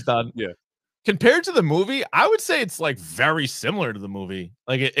things that he's done. Yeah. Compared to the movie, I would say it's like very similar to the movie.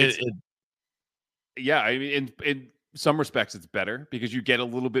 Like yeah, I mean, in some respects, it's better because you get a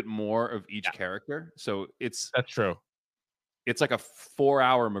little bit more of each character. So that's true. It's like a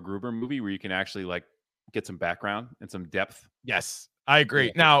 4-hour MacGruber movie where you can actually like get some background and some depth. Yes, I agree.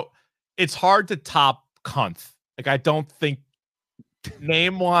 Yeah. Now, it's hard to top Kunth. Like, I don't think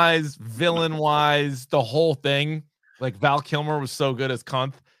name-wise, villain-wise, the whole thing, like Val Kilmer was so good as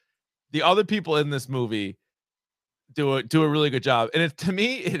Kunth. The other people in this movie do a really good job. And to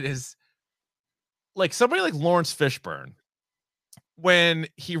me, it is like somebody like Lawrence Fishburne, when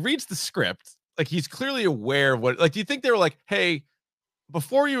he reads the script, like he's clearly aware of what, like, do you think they were like, hey,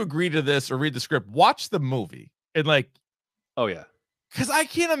 before you agree to this or read the script, watch the movie? And like, oh yeah. Because I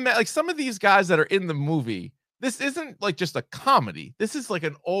can't imagine, like, some of these guys that are in the movie, this isn't like just a comedy. This is like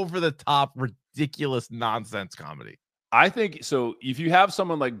an over-the-top, ridiculous nonsense comedy. I think so. If you have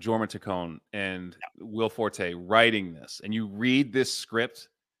someone like Jorma Taccone and Will Forte writing this, and you read this script,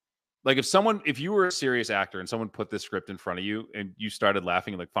 like if you were a serious actor and someone put this script in front of you and you started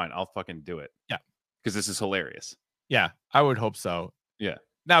laughing, like, fine, I'll fucking do it. Yeah. Because this is hilarious. Yeah, I would hope so. Yeah.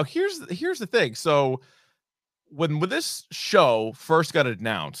 Now, here's the thing. So when this show first got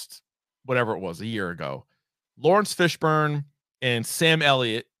announced, whatever it was, a year ago, Lawrence Fishburne and Sam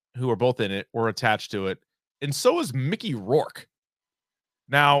Elliott, who are both in it, were attached to it. And so is Mickey Rourke.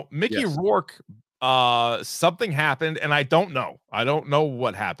 Now, Mickey Rourke, something happened, and I don't know. I don't know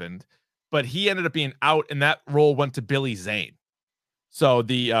what happened, but he ended up being out, and that role went to Billy Zane. So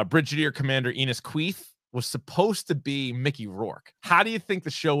the Brigadier Commander Enos Queeth was supposed to be Mickey Rourke. How do you think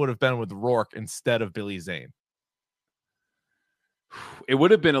the show would have been with Rourke instead of Billy Zane? It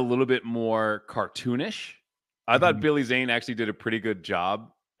would have been a little bit more cartoonish. I thought Billy Zane actually did a pretty good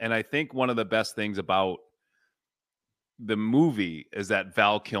job. And I think one of the best things about the movie is that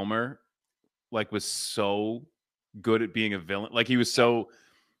Val Kilmer like was so good at being a villain. Like he was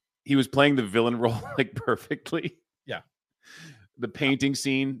playing the villain role like perfectly. Yeah. The painting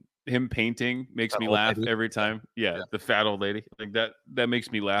scene, him painting makes me laugh every time. Yeah, the fat old lady. Like that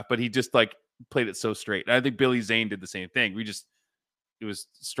makes me laugh. But he just like played it so straight. And I think Billy Zane did the same thing. It was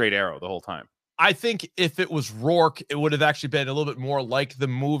straight arrow the whole time. I think if it was Rourke, it would have actually been a little bit more like the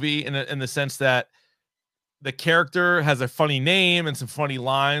movie in the sense that the character has a funny name and some funny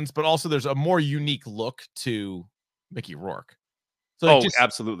lines, but also there's a more unique look to Mickey Rourke. So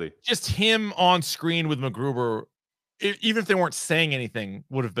absolutely. Just him on screen with MacGruber, even if they weren't saying anything,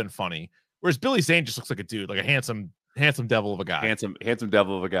 would have been funny. Whereas Billy Zane just looks like a dude, like a handsome devil of a guy. Handsome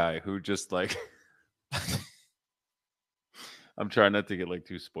devil of a guy who just like I'm trying not to get like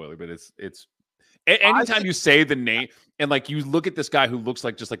too spoiler, but it's anytime you say the name and like you look at this guy who looks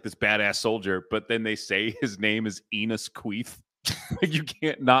like just like this badass soldier, but then they say his name is Enos Queeth, like you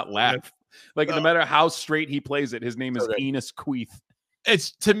can't not laugh. Like no matter how straight he plays it, his name is Enos Queeth.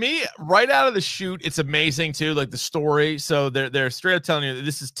 It's, to me, right out of the chute, it's amazing too, like the story. So they're straight up telling you that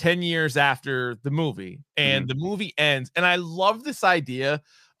this is 10 years after the movie, and the movie ends. And I love this idea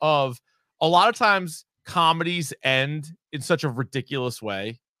of a lot of times comedies end in such a ridiculous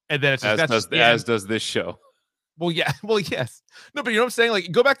way, and then it's as does this show. Well, yeah, yes. No, but you know what I'm saying?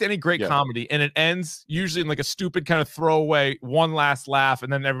 Like, go back to any great comedy, and it ends usually in like a stupid kind of throwaway, one last laugh,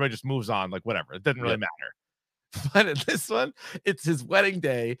 and then everybody just moves on, like whatever. It doesn't really matter. But in this one, it's his wedding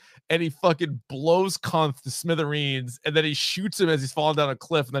day, and he fucking blows Kunth to smithereens, and then he shoots him as he's falling down a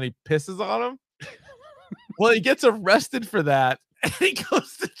cliff, and then he pisses on him. Well, he gets arrested for that, and he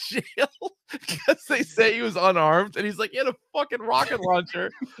goes to jail because they say he was unarmed, and he's like, he had a fucking rocket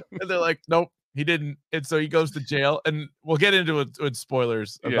launcher, and they're like, nope, he didn't, and so he goes to jail, and we'll get into it with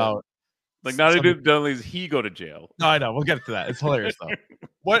spoilers about. Like, not only does he go to jail. No, I know. We'll get to that. It's hilarious, though.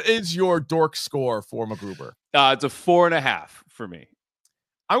 What is your dork score for MacGruber? It's a 4.5 for me.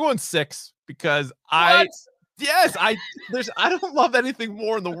 I'm going 6 because I don't love anything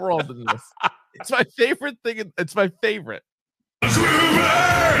more in the world than this. It's my favorite thing. It's my favorite.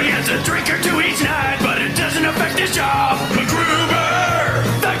 MacGruber! He has a drink or two each night, but it doesn't affect his job.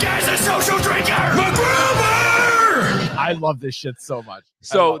 MacGruber! That guy's a social drinker. MacGruber! I love this shit so much.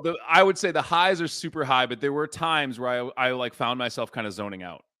 So I would say the highs are super high, but there were times where I like found myself kind of zoning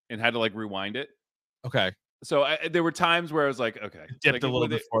out and had to like rewind it. Okay. So there were times where I was like, okay, dipped a little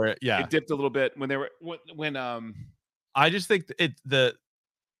bit for it. Yeah, it dipped a little bit when I just think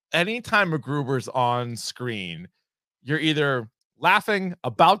anytime MacGruber's on screen, you're either laughing,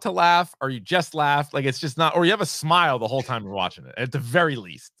 about to laugh, or you just laugh. Like, it's just not, or you have a smile the whole time you're watching it, at the very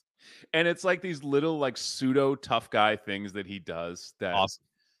least. And it's like these little like pseudo tough guy things that he does that awesome.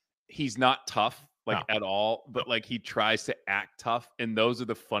 He's not tough at all, but like he tries to act tough, and those are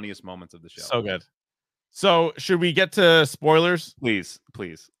the funniest moments of the show. So good. So should we get to spoilers? Please.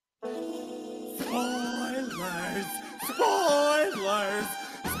 Spoilers!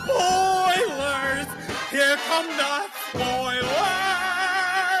 Here come the spoilers!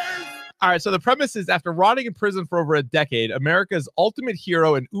 All right, so the premise is after rotting in prison for over a decade, America's ultimate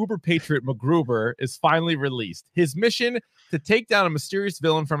hero and uber patriot MacGruber is finally released. His mission to take down a mysterious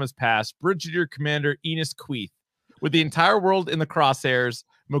villain from his past, Brigadier Commander Enos Queeth. With the entire world in the crosshairs,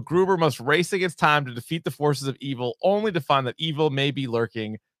 MacGruber must race against time to defeat the forces of evil, only to find that evil may be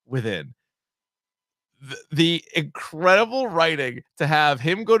lurking within. The incredible writing to have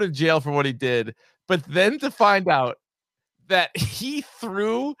him go to jail for what he did, but then to find out that he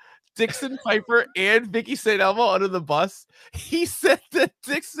threw Dixon Piper and Vicky St. Elmo under the bus. He said that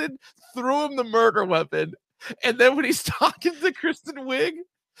Dixon threw him the murder weapon. And then when he's talking to Kristen Wiig,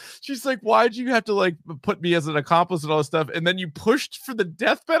 she's like, why'd you have to like put me as an accomplice and all this stuff? And then you pushed for the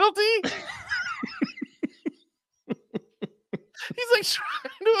death penalty? He's like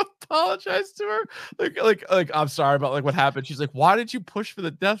trying to apologize to her. Like, I'm sorry about like what happened. She's like, why did you push for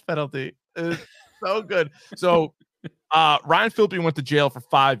the death penalty? It's so good. So Ryan Phillippe went to jail for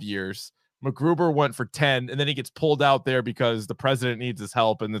 5 years. MacGruber went for 10, and then he gets pulled out there because the president needs his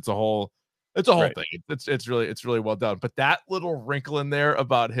help, and it's a whole thing. It's really well done. But that little wrinkle in there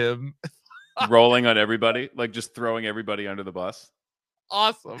about him rolling on everybody, like just throwing everybody under the bus.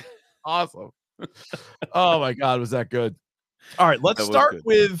 Awesome. Oh my God, was that good? All right, let's start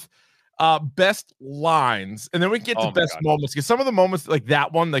with best lines, and then we get to best moments, because some of the moments like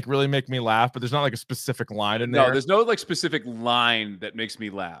that one like really make me laugh, but there's not like a specific line in there. No, there's no like specific line that makes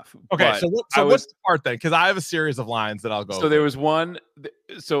me laugh. Okay, so what's the part then? Because I have a series of lines that I'll go. So there was one.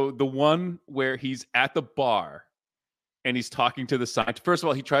 So the one where he's at the bar and he's talking to the scientist. First of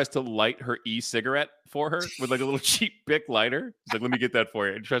all, he tries to light her e-cigarette for her with like a little cheap Bic lighter. He's like, "Let me get that for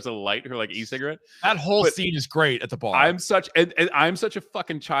you." And he tries to light her like e-cigarette. That whole scene is great at the bar. I'm such a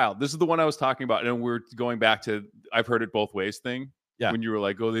fucking child. This is the one I was talking about, and we're going back to I've heard it both ways thing. Yeah, when you were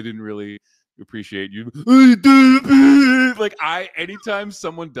like, "Oh, they didn't really appreciate you." Like anytime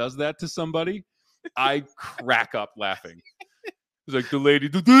someone does that to somebody, I crack up laughing. It's like the lady,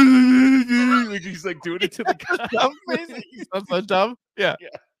 like he's like doing it to the guy. He's so dumb. Yeah.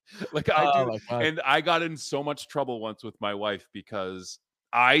 Like I do. And I got in so much trouble once with my wife because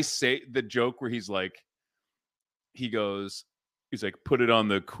I say the joke where he's like, he's like, put it on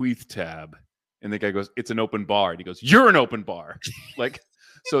the Queeth tab. And the guy goes, it's an open bar. And he goes, you're an open bar. Like,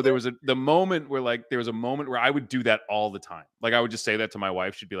 so there was a moment where I would do that all the time. Like I would just say that to my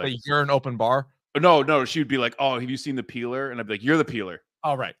wife. She'd be like, you're an open bar. No, she would be like, "Oh, have you seen the peeler?" And I'd be like, "You're the peeler."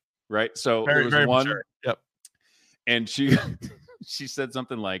 All right. So very, there was one. Mature. Yep. And she said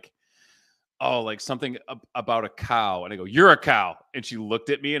something like, "Oh, like something about a cow," and I go, "You're a cow." And she looked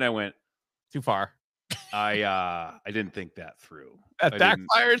at me, and I went, "Too far." I didn't think that through. That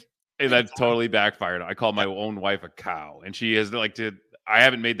backfired. And that totally backfired. I called my own wife a cow, and she has like to. I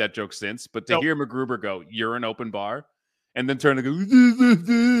haven't made that joke since, but to hear MacGruber go, "You're an open bar." And then turn to go,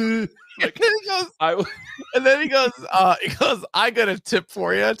 like, and then he goes, I got a tip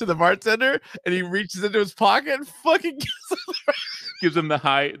for you to the bartender, and he reaches into his pocket and fucking gives him the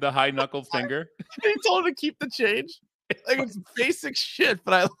high knuckle finger. And he told him to keep the change. Like it's basic shit,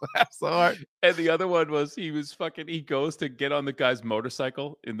 but I laugh so hard. And the other one was he goes to get on the guy's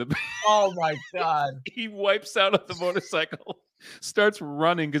motorcycle in the Oh my god. he wipes out on the motorcycle, starts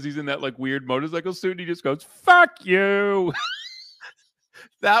running because he's in that like weird motorcycle suit, and he just goes, "Fuck you."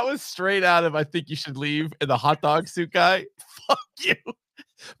 That was straight out of I Think You Should Leave and the hot dog suit guy. Fuck you.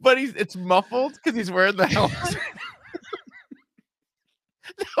 But it's muffled because he's wearing the helmet.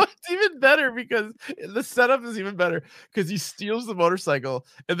 No, it's even better because the setup is even better because he steals the motorcycle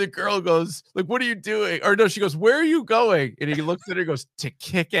and the girl goes, like, what are you doing? Or no, she goes, where are you going? And he looks at her and goes, to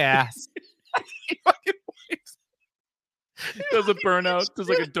kick ass. He fucking wipes. Does a burnout, does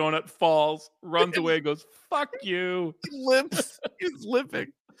like a donut, falls, runs away, goes, fuck you. He limps. He's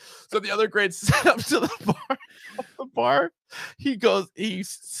limping. So the other great setup to the bar, he goes, he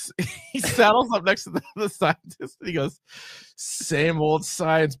saddles up next to the scientist and he goes, same old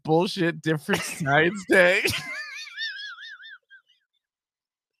science bullshit, different science day.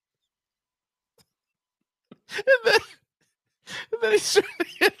 and then he's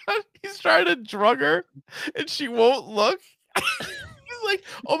trying to drug her and she won't look. He's like,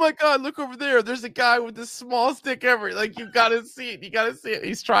 oh my god, look over there. There's a guy with the smallest dick ever. Like, you gotta see it. You gotta see it.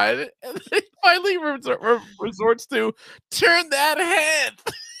 He's trying it. And then he finally resorts to turn that head.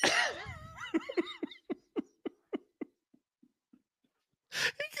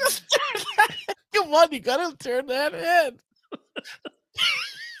 He goes, come on, you gotta turn that head.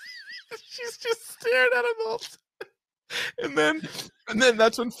 She's just staring at him all the time. And then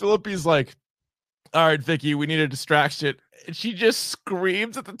that's when Phillippe's like, all right, Vicky, we need a distraction. And she just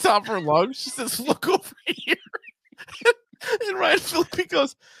screams at the top of her lungs. She says, look over here. And Ryan Phillippe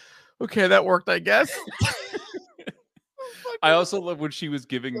goes, okay, that worked, I guess. I also love when she was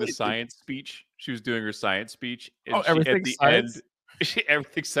giving the science speech. She was doing her science speech. And everything's science?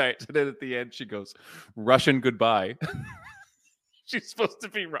 Everything's science. And then at the end, she goes, Russian goodbye. She's supposed to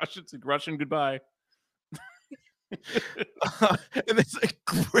be Russian. It's like, Russian goodbye. And it's like,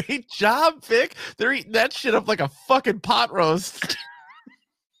 great job, Vic. They're eating that shit up like a fucking pot roast.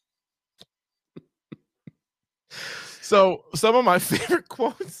 So some of my favorite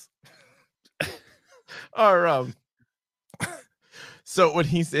quotes are so when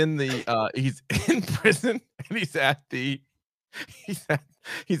he's in the he's in prison and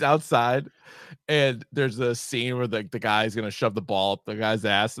he's outside and there's a scene where the guy's gonna shove the ball up the guy's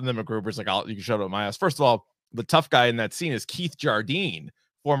ass and then MacGruber's like, you can shove it up my ass. First of all, the tough guy in that scene is Keith Jardine,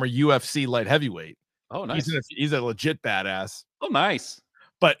 former UFC light heavyweight. Oh, nice. He's a legit badass. Oh, nice.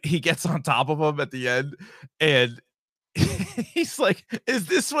 But he gets on top of him at the end, and he's like, "Is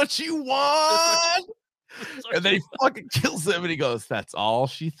this what you want?" And then he fucking kills him, and he goes, "That's all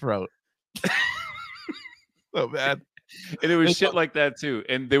she throat." So bad. And it was shit like that too.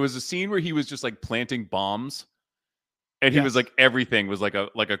 And there was a scene where he was just like planting bombs, and he was like, everything was like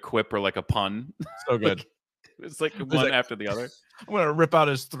a quip or like a pun. So good. It's like one after the other. I'm gonna rip out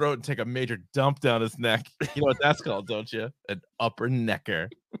his throat and take a major dump down his neck. You know what that's called, don't you? An upper necker.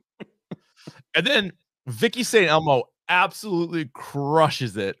 And then Vicky St. Elmo absolutely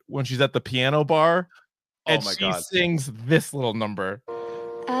crushes it when she's at the piano bar, and she sings this little number.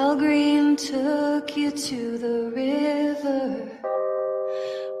 Al Green took you to the river.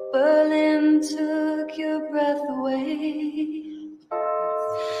 Berlin took your breath away.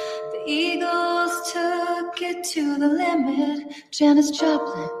 The Eagles took it to the limit. Janis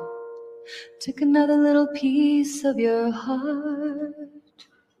Joplin took another little piece of your heart.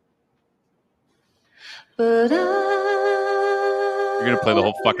 But You're gonna play the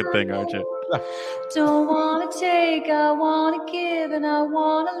whole fucking thing, aren't you? don't want to take, I want to give, and I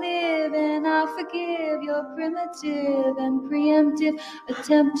want to live, and I forgive your primitive and preemptive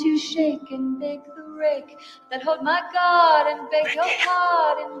attempt to shake and bake the rake that hold my God and beg your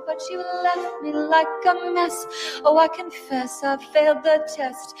pardon, but you left me like a mess. Oh, I confess I failed the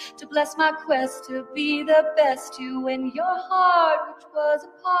test to bless my quest to be the best, to win your heart, which was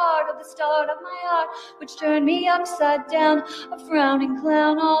a part of the start of my art, which turned me upside down, a frowning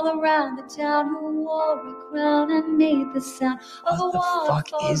clown all around the town who wore a crown and made the sound of a waterfall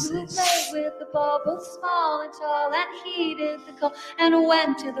who played with the ball both small and tall, and heeded the call and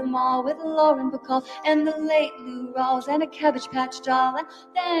went to the mall with Lauren Bacall and the late Lou Rawls and a Cabbage Patch doll, and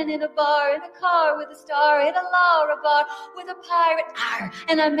then in a bar in a car with a star in a Laura bar with a pirate,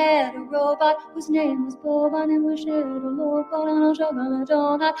 and I met a robot whose name was Boban, and we shared a low pot on a shove on a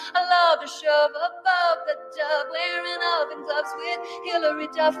donut. I love to shove above the tub wearing oven gloves with Hillary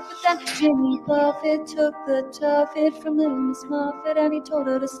Duff, but then Jimmy Buffett took the tuffet from little Miss Muffet and he told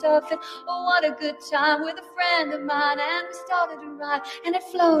her to stuff it. Oh, what a good time with a friend of mine, and we started to ride, and it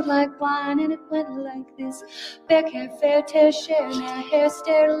flowed like wine and it went like this. Bear, care, fair, tear, share, now hair,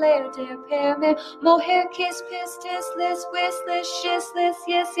 stare, layer, dare, pair, mare, mohair, kiss, piss, tis, list, whistless, shistless,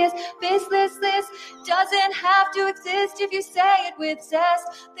 yes, yes, bizless, this doesn't have to exist if you say it with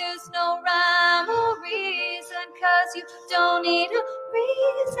zest. There's no rhyme or reason, 'cause you don't need a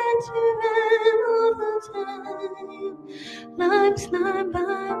reason to rhyme all the time. Lime, slime, by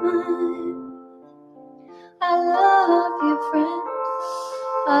mine. I love you, friend.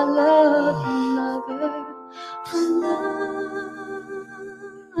 I love you, lover. I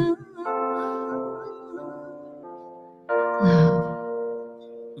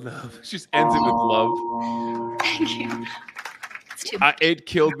Love. She just ends it with love. Thank you. It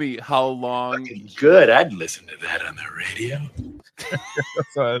killed me how long. Good. I'd listen to that on the radio.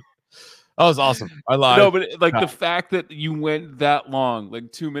 That was awesome. I lied. No, but like the fact that you went that long,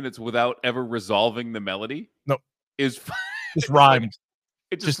 like 2 minutes, without ever resolving the melody, is just rhymed.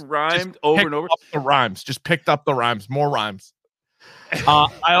 It just rhymed over and over. The rhymes just picked up the rhymes, more rhymes.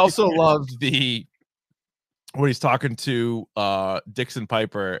 I also loved when he's talking to Dixon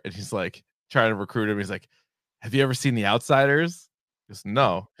Piper and he's like trying to recruit him. He's like, "Have you ever seen The Outsiders?" He goes,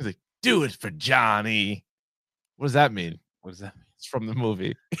 "No." He's like, "Do it for Johnny." What does that mean? What does that mean? It's from the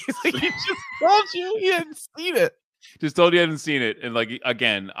movie. He's like, he just told you he hadn't seen it. Just told you I hadn't seen it. And like,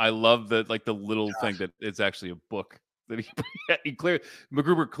 again, I love the little thing that it's actually a book that he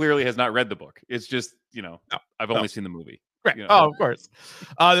MacGruber clearly has not read the book. It's just, I've only seen the movie. Right. Oh, of course.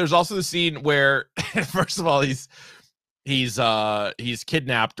 There's also the scene where, first of all, he's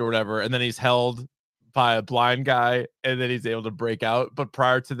kidnapped or whatever, and then he's held by a blind guy, and then he's able to break out. But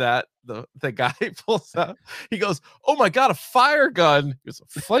prior to that, the guy pulls out. He goes, "Oh my god, a fire gun!" He goes,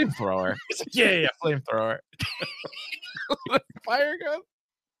 "A flamethrower." He's like, "Yeah, flamethrower." Fire gun.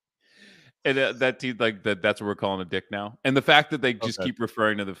 And that's what we're calling a dick now. And the fact that they just keep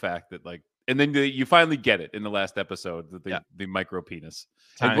referring to the fact that and then you finally get it in the last episode that the micro penis.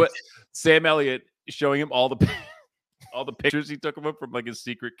 Like what Sam Elliott showing him all the pictures he took of him from like his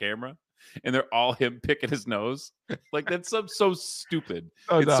secret camera, and they're all him picking his nose. Like that's so stupid.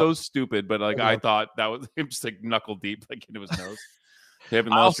 So stupid. But I thought that was him just like knuckle deep like into his nose. They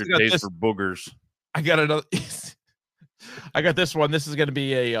haven't lost their taste for boogers. I got another. I got this one. This is going to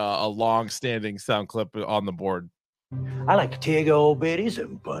be a long-standing sound clip on the board. I like to take old biddies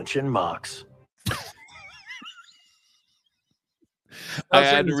and bunch and mocks. I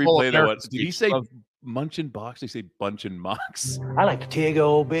had to replay that one. Did he say munch and box? Did he say bunch and mocks? I like to take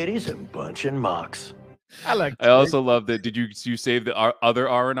old biddies and bunch and mocks. I also love that. Did you save the other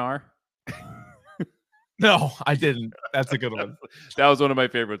R&R? No, I didn't. That's a good one. That was one of my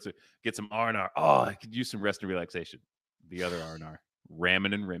favorites. Get some R&R. Oh, I could use some rest and relaxation. The other R&R.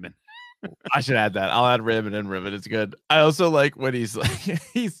 Ramming and rimming. I should add that. I'll add rimming and rimming. It's good. I also like when he's like,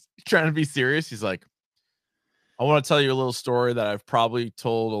 he's trying to be serious. He's like, "I want to tell you a little story that I've probably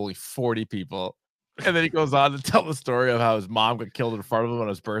told only 40 people." And then he goes on to tell the story of how his mom got killed in front of him on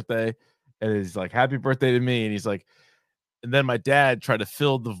his birthday. And he's like, "Happy birthday to me." And he's like, "And then my dad tried to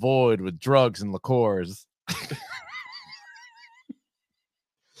fill the void with drugs and liqueurs."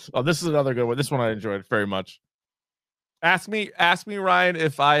 Oh, this is another good one. This one I enjoyed very much. Ask me, Ryan,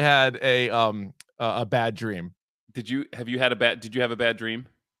 if I had a bad dream. Did you have a bad dream?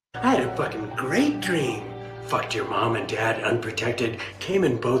 I had a fucking great dream. Fucked your mom and dad unprotected. Came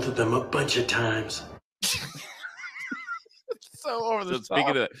in both of them a bunch of times. So over the top. Speaking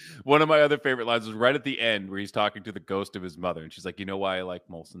of that, one of my other favorite lines was right at the end where he's talking to the ghost of his mother, and she's like, "You know why I like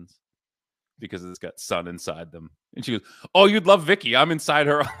Molson's? Because it's got sun inside them." And she goes, "Oh, you'd love Vicky. I'm inside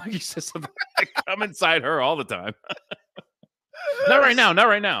her." He says something like, "I'm inside her all the time." Not right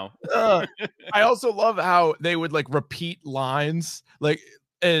now. I also love how they would like repeat lines,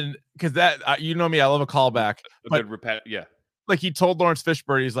 and because that you know me, I love a callback. Yeah. Like he told Lawrence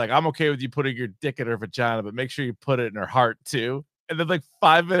Fishburne, he's like, "I'm okay with you putting your dick in her vagina, but make sure you put it in her heart too." And then like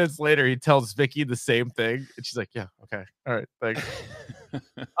 5 minutes later, he tells Vicky the same thing, and she's like, "Yeah, okay, all right, thanks."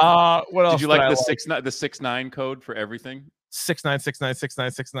 What else? Did you like the 6ix9ine code for everything?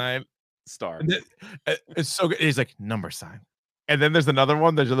 69696969 star. It's so good. He's like number sign, and then there's another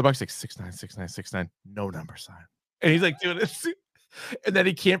one. There's another box like 696969 no number sign, and he's like doing this, and then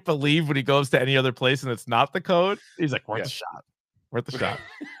he can't believe when he goes to any other place and it's not the code. He's like, "Worth the shot, worth the shot."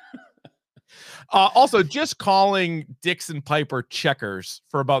 Also, just calling Dixon Piper checkers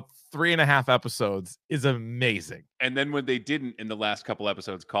for about 3.5 episodes is amazing. And then when they didn't in the last couple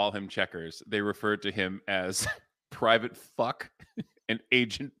episodes call him checkers, they referred to him as Private Fuck and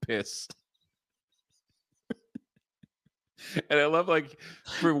Agent Piss. And I love, like,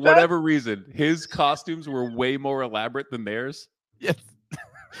 for whatever reason, his costumes were way more elaborate than theirs. Yes.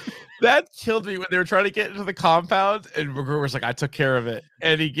 That killed me when they were trying to get into the compound, and McGruber's like, "I took care of it,"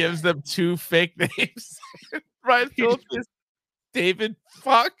 and he gives them 2 fake names. Ryan Phillips is David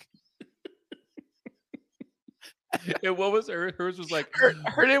Fuck. And what was her? Hers was like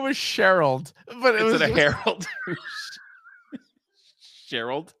her name was Cheryl, but it was a Harold.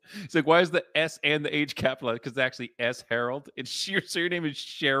 Cheryl. It's like, why is the S and the H capitalized? Because it's actually S Harold. It's your name is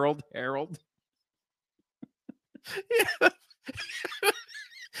Cheryl Harold. Yeah.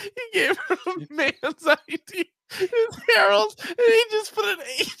 He gave her a man's ID. It's Harold, and he just put an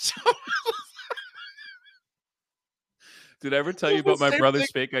H on it. Did I ever tell you about my brother's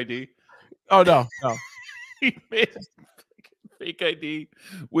fake ID? Oh, no. He made a fake ID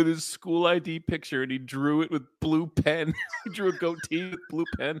with his school ID picture, and he drew it with blue pen. He drew a goatee with blue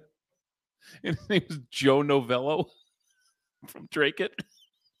pen. And his name was Joe Novello from Drake It.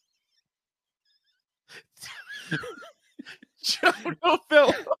 Joe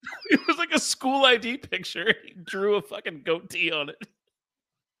Novello. It was like a school ID picture. He drew a fucking goatee on it.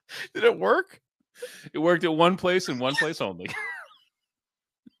 Did it work? It worked at one place and one place only.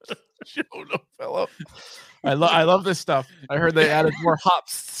 Joe Novello. I love this stuff. I heard they added more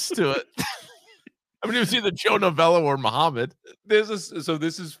hops to it. I mean, it was either Joe Novello or Muhammad. So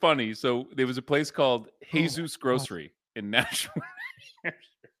this is funny. So there was a place called Jesus Grocery in Nashville,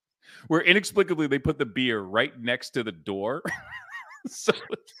 where inexplicably they put the beer right next to the door. So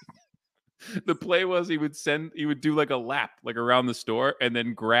the play was he would do like a lap like around the store and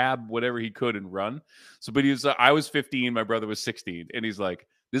then grab whatever he could and run. So, but I was 15, my brother was 16, and he's like,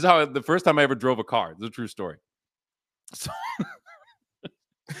 this is how the first time I ever drove a car. This is a true story. So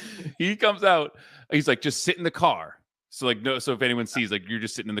he comes out, he's like, just sit in the car. So like, no, so if anyone sees, like, you're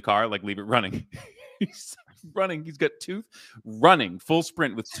just sitting in the car, like, leave it running. He's running. He's got running full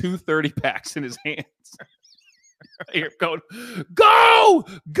sprint with 2 30-packs in his hands. Here, going, go!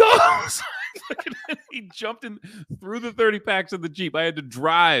 So he jumped in through the 30-packs of the Jeep. I had to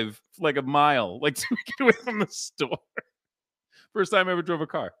drive like a mile, like, to get away from the store. First time I ever drove a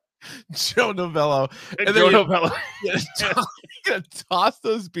car. Joe Novello. And Joe Novello. Toss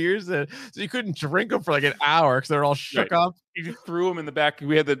those beers in. So you couldn't drink them for like an hour because they're all shook up. He threw them in the back.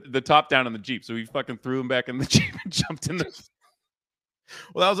 We had the top down on the Jeep. So we fucking threw them back in the Jeep and jumped in the.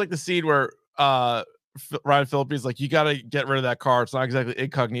 Well, that was like the scene where Ryan Phillippe is like, you got to get rid of that car. It's not exactly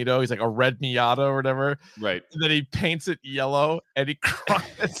incognito. He's like a red Miata or whatever. Right. And then he paints it yellow and it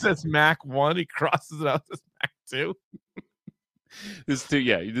says Mac 1. He crosses it out, says Mac 2. This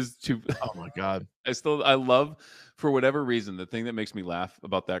is too. Oh my God. I love, for whatever reason, the thing that makes me laugh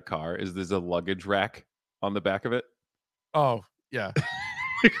about that car is there's a luggage rack on the back of it. Oh, yeah.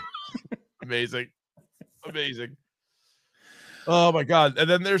 Amazing. Oh my God. And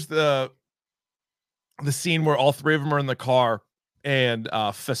then there's the scene where all 3 of them are in the car and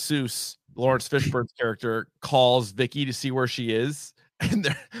Jesus, Lawrence Fishburne's character, calls Vicky to see where she is.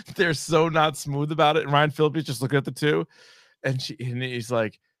 And they're so not smooth about it. And Ryan Phillippe is just looking at the 2. And he's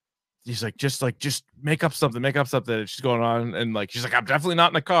like, just make up something. And she's going on. And like, she's like, I'm definitely not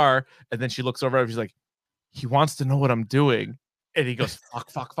in the car. And then she looks over at him. She's like, he wants to know what I'm doing. And he goes,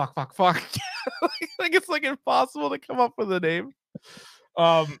 fuck. Like it's like impossible to come up with a name.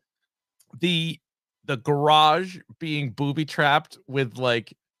 The garage being booby trapped with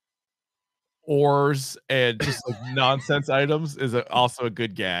like oars and just like nonsense items is also a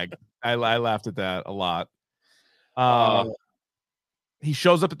good gag. I laughed at that a lot. He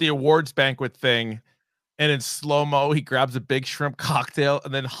shows up at the awards banquet thing, and in slow-mo, he grabs a big shrimp cocktail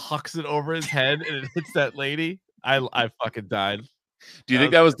and then hucks it over his head, and it hits that lady. I fucking died. Do you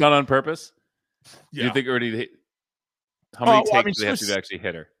think that was done on purpose? Yeah. Do you think already? How many takes do they have to actually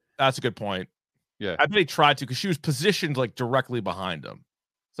hit her? That's a good point. Yeah, I bet he tried to because she was positioned like directly behind him,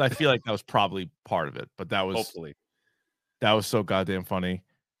 so I feel like that was probably part of it. But that was so goddamn funny.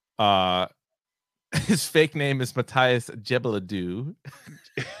 His fake name is Matthias Jebeladu.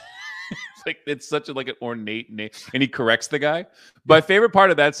 It's such an ornate name, and he corrects the guy. My favorite part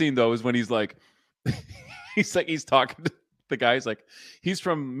of that scene though is when he's he's talking to the guy. He's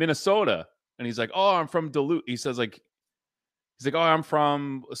from Minnesota, and he's like, oh, I'm from Duluth. He says he's like, oh, I'm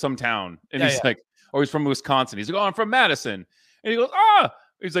from some town, and he's from Wisconsin. He's like, oh, I'm from Madison, and he goes, ah.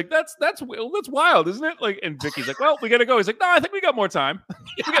 He's like, that's wild, isn't it? Like, and Vicky's like, well, we gotta go. He's like, no, I think we got more time.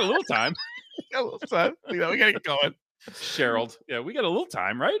 We got a little time. We gotta get going. Cheryl, yeah, we got a little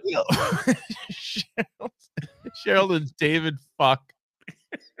time, right? Cheryl and David Fuck.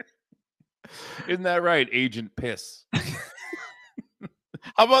 Isn't that right, Agent Piss?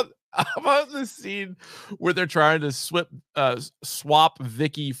 How about the scene where they're trying to swap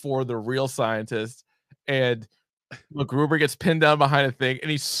Vicky for the real scientist, and MacGruber gets pinned down behind a thing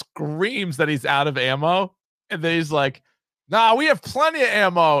and he screams that he's out of ammo. And then he's like, nah, we have plenty of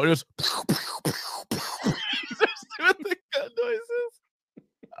ammo. And it goes, he's just doing the gun noises.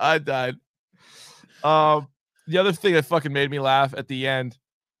 I died. The other thing that fucking made me laugh at the end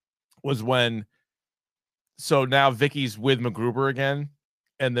was when, so now Vicky's with MacGruber again,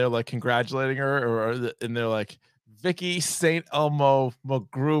 and they're like congratulating her, and they're like, Vicky St. Elmo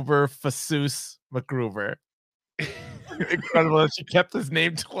MacGruber Fasus MacGruber. Incredible that she kept his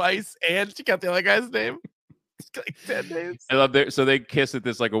name twice and she kept the other guy's name. It's like 10 names. I love so they kiss at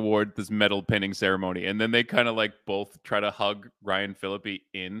this like award, this medal pinning ceremony, and then they kind of like both try to hug Ryan Phillippe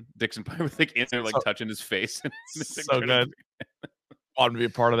in Dixon Piper, like in there, like touching his face. It's so good. Want to be a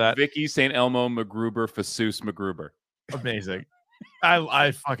part of that. Vicky St. Elmo MacGruber Fasus MacGruber. Amazing.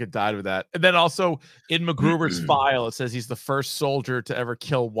 I fucking died with that. And then also in MacGruber's file, it says he's the first soldier to ever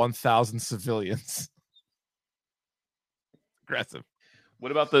kill 1,000 civilians. Aggressive.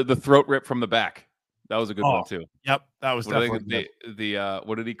 What about the throat rip from the back? That was a good one too. Yep, that was definitely the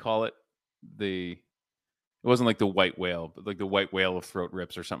what did he call it? It wasn't like the white whale, but like the white whale of throat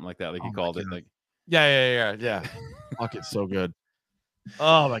rips or something like that. Like he called it. Like yeah. Fuck, it's so good.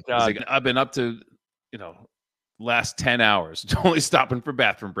 Oh my god! Like, I've been up to last 10 hours, only stopping for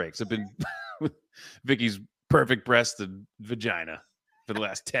bathroom breaks. I've been with Vicky's perfect breast and vagina for the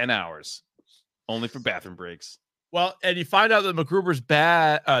last 10 hours, only for bathroom breaks. Well, and you find out that MacGruber's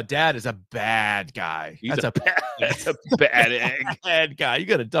dad is a bad guy. That's a bad egg. Bad guy. You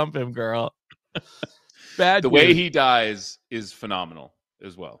got to dump him, girl. Bad. The way he dies is phenomenal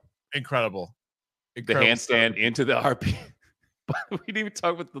as well. Incredible. The handstand into the RP. We didn't even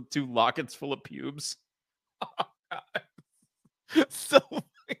talk about the 2 lockets full of pubes. Oh, God. So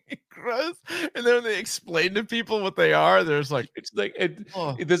gross. And then when they explain to people what they are, there's like, it's like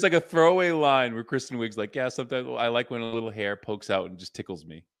there's like a throwaway line where Kristen Wiig's like, yeah, sometimes I like when a little hair pokes out and just tickles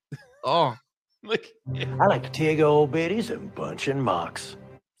me. Oh, like I like to take old biddies and bunch in mocks.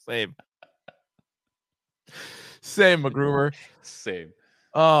 Same, MacGruber. Same.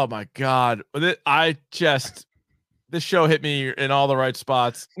 Oh my god! This show hit me in all the right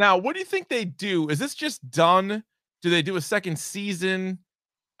spots. Now, what do you think they do? Is this just done? Do they do a second season?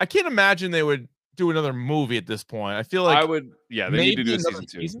 I can't imagine they would do another movie at this point. I feel like I would. Yeah, they need to do a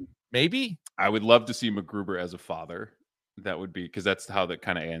season 2. Maybe. I would love to see MacGruber as a father. That would be because that's how that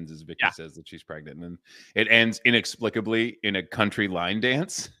kind of ends. As Vicky says that she's pregnant, and then it ends inexplicably in a country line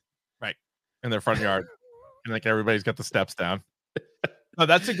dance, right in their front yard, and like everybody's got the steps down. No,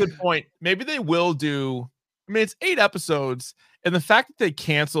 that's a good point. Maybe they will do. I mean, it's 8 episodes, and the fact that they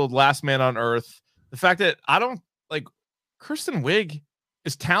canceled Last Man on Earth, the fact that I don't like Kristen Wiig,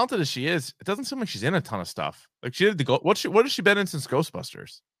 as talented as she is, it doesn't seem like she's in a ton of stuff. Like she did the what has she been in since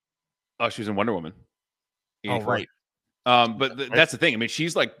Ghostbusters? Oh, she was in Wonder Woman. 84. Oh, right. But that's the thing. I mean,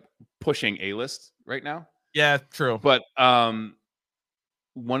 she's like pushing A-list right now. Yeah, true. But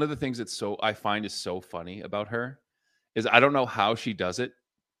one of the things I find is so funny about her is I don't know how she does it.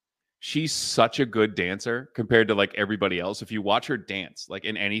 She's such a good dancer compared to like everybody else. If you watch her dance, like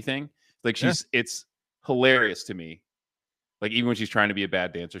in anything, like it's hilarious to me. Like even when she's trying to be a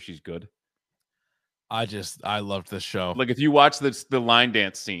bad dancer, she's good. I loved this show. Like if you watch the line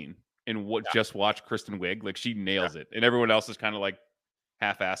dance scene and just watch Kristen Wiig, like she nails it, and everyone else is kind of like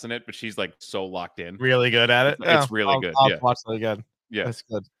half-assing it, but she's like so locked in, really good at it. It's really good. I'll watch that again. Yeah, that's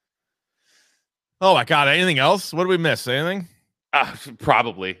good. Oh my god! Anything else? What did we miss? Anything?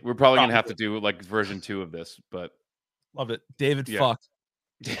 Probably. We're probably gonna have to do like version 2 of this, but loved it. David fuck.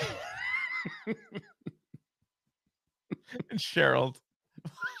 And Cheryl.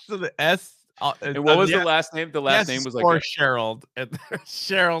 So the S. And what was the last name? The last name was like Cheryl. And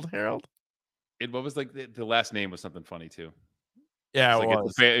Cheryl Harold. And what was like the last name was something funny too. Yeah, it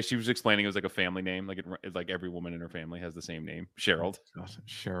was. She was explaining it was like a family name. Like like every woman in her family has the same name. Cheryl.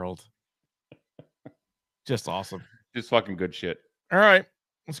 Cheryl. Just awesome. Just fucking good shit. All right,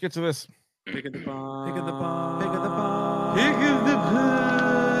 let's get to this. Pick of the bomb. Pick of the bomb. Pick of the bomb. Pick of the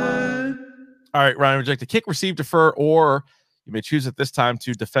pod. All right, Ryan, would you like to kick, receive, defer, or you may choose at this time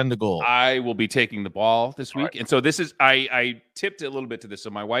to defend a goal? I will be taking the ball this week. Right. And so this is, I tipped a little bit to this. So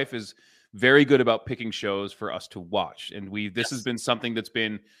my wife is very good about picking shows for us to watch. And this has been something that's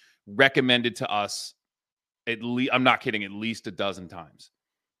been recommended to us at least, I'm not kidding, at least a dozen times.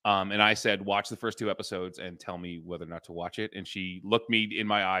 And I said, watch the first 2 episodes and tell me whether or not to watch it. And she looked me in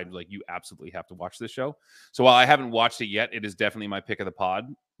my eye like, you absolutely have to watch this show. So while I haven't watched it yet, it is definitely my pick of the pod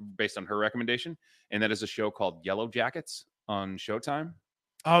based on her recommendation. And that is a show called Yellow Jackets on Showtime.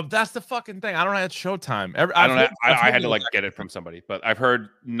 Oh, that's the fucking thing. I don't have Showtime. I had to like get it from somebody, but I've heard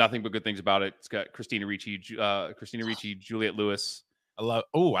nothing but good things about it. It's got Christina Ricci, Juliette Lewis. I like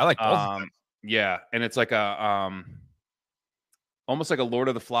both of them. Yeah, and it's like a almost like a Lord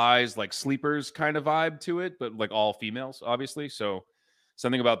of the Flies, like Sleepers kind of vibe to it, but like all females, obviously. So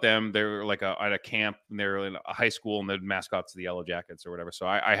something about them, they're like at a camp, and they're in a high school, and the mascots are the Yellow Jackets or whatever. So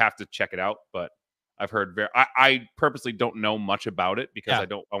I have to check it out, but I've heard I purposely don't know much about it because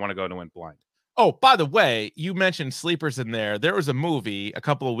I want to go to it blind. Oh, by the way, you mentioned Sleepers in there. There was a movie a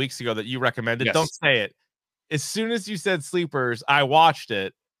couple of weeks ago that you recommended. Yes. Don't say it. As soon as you said Sleepers, I watched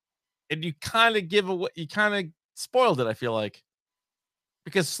it, and you kind of spoiled it, I feel like.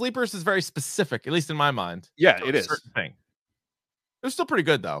 Because Sleepers is very specific, at least in my mind. Yeah, it is. Thing. It was still pretty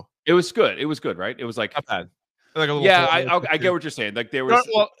good, though. It was good. It was good, right? It was like not bad. Like a I get what you're saying. Like there was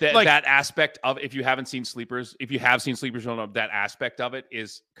that aspect of, if you haven't seen Sleepers, if you have seen Sleepers, you'll know that aspect of it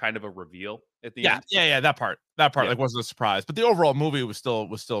is kind of a reveal at the end. Yeah. That part like wasn't a surprise, but the overall movie was still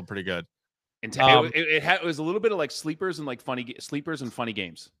pretty good. And it was a little bit of like Sleepers and like funny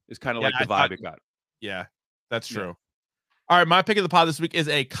games is kind of like the vibe it got. Yeah, that's true. Yeah. All right, my pick of the pod this week is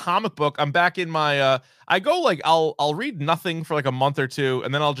a comic book. I'm back in my I go like I'll read nothing for like a month or two,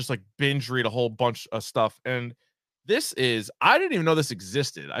 and then I'll just like binge read a whole bunch of stuff. And this is, I didn't even know this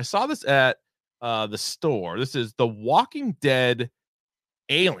existed. I saw this at the store. This is The Walking Dead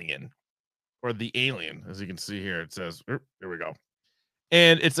Alien, or The Alien, as you can see here. It says, here we go.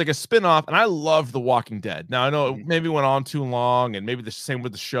 And it's like a spin-off, and I love The Walking Dead. Now I know it maybe went on too long, and maybe the same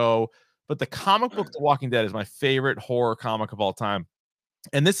with the show. But the comic book The Walking Dead is my favorite horror comic of all time.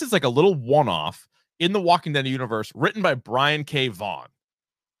 And this is like a little one-off in the Walking Dead universe, written by Brian K. Vaughan,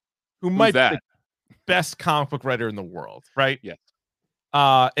 who might be the best comic book writer in the world, right?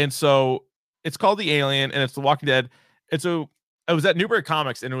 Yeah. And so it's called The Alien, and it's The Walking Dead. And so I was at Newbury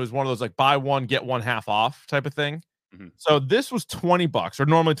Comics, and it was one of those like buy one, get one half off type of thing. Mm-hmm. So this was $20, or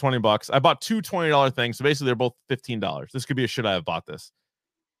normally $20. I bought two $20 things. So basically they're both $15. This could be a should I have bought this.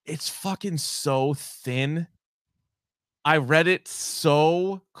 It's fucking so thin. I read it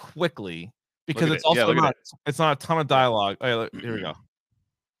so quickly because it's also it's not a ton of dialogue. Oh, yeah, here we go.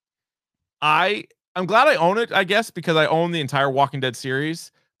 I'm glad I own it, I guess, because I own the entire Walking Dead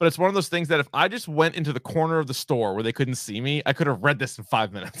series. But it's one of those things that if I just went into the corner of the store where they couldn't see me, I could have read this in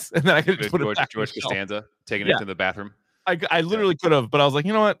 5 minutes, and then I could put it back. George Costanza taking it to the bathroom. I literally could have, but I was like,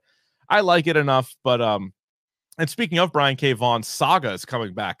 you know what? I like it enough. But and speaking of Brian K. Vaughan, Saga is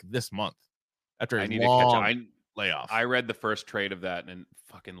coming back this month after a long layoff. I read the first trade of that and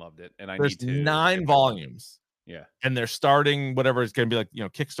fucking loved it. And there's 9 volumes. Yeah. And they're starting whatever it's going to be, like, you know,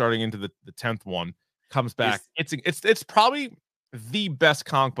 kickstarting into the 10th one. Comes back. It's probably the best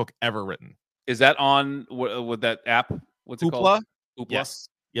comic book ever written. Is that on with that app? What's it called? Hoopla?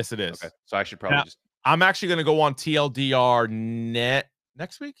 Yes, it is. Okay. So I should probably I'm actually going to go on TLDR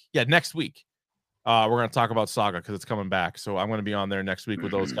next week. Yeah, next week. We're going to talk about Saga because it's coming back. So I'm going to be on there next week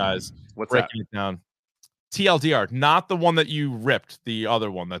with those guys. What's breaking it down? TLDR, not the one that you ripped, the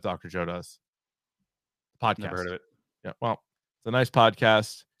other one that Dr. Joe does. Podcast. Never heard of it. Yeah, well, it's a nice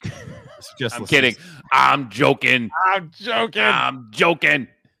podcast. I'm kidding. I'm joking.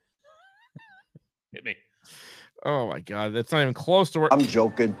 Hit me. Oh my God, that's not even close to where I'm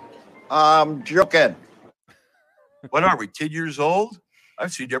joking. What are we, 10 years old?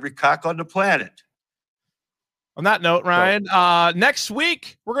 I've seen every cock on the planet. On that note, Ryan, next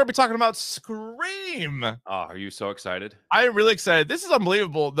week we're going to be talking about Scream. Oh, are you so excited? I am really excited. This is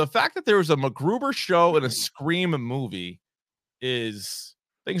unbelievable. The fact that there was a MacGruber show and a Scream movie is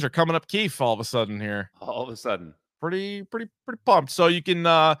things are coming up, Keith, all of a sudden here. All of a sudden. Pretty pumped. So you can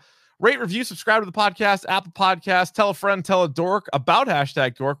rate, review, subscribe to the podcast, Apple Podcasts, tell a friend, tell a dork about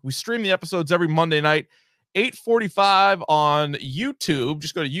 #dork. We stream the episodes every Monday night. 8:45 on YouTube.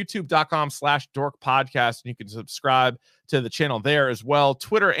 Just go to youtube.com/dork podcast and you can subscribe to the channel there as well.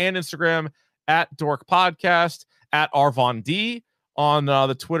 Twitter and Instagram @dork podcast, @RVonD on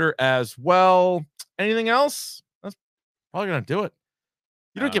the Twitter as well. Anything else? That's probably gonna do it.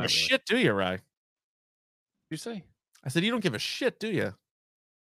 You don't give a shit, do you, Rye? You say? I said you don't give a shit, do you?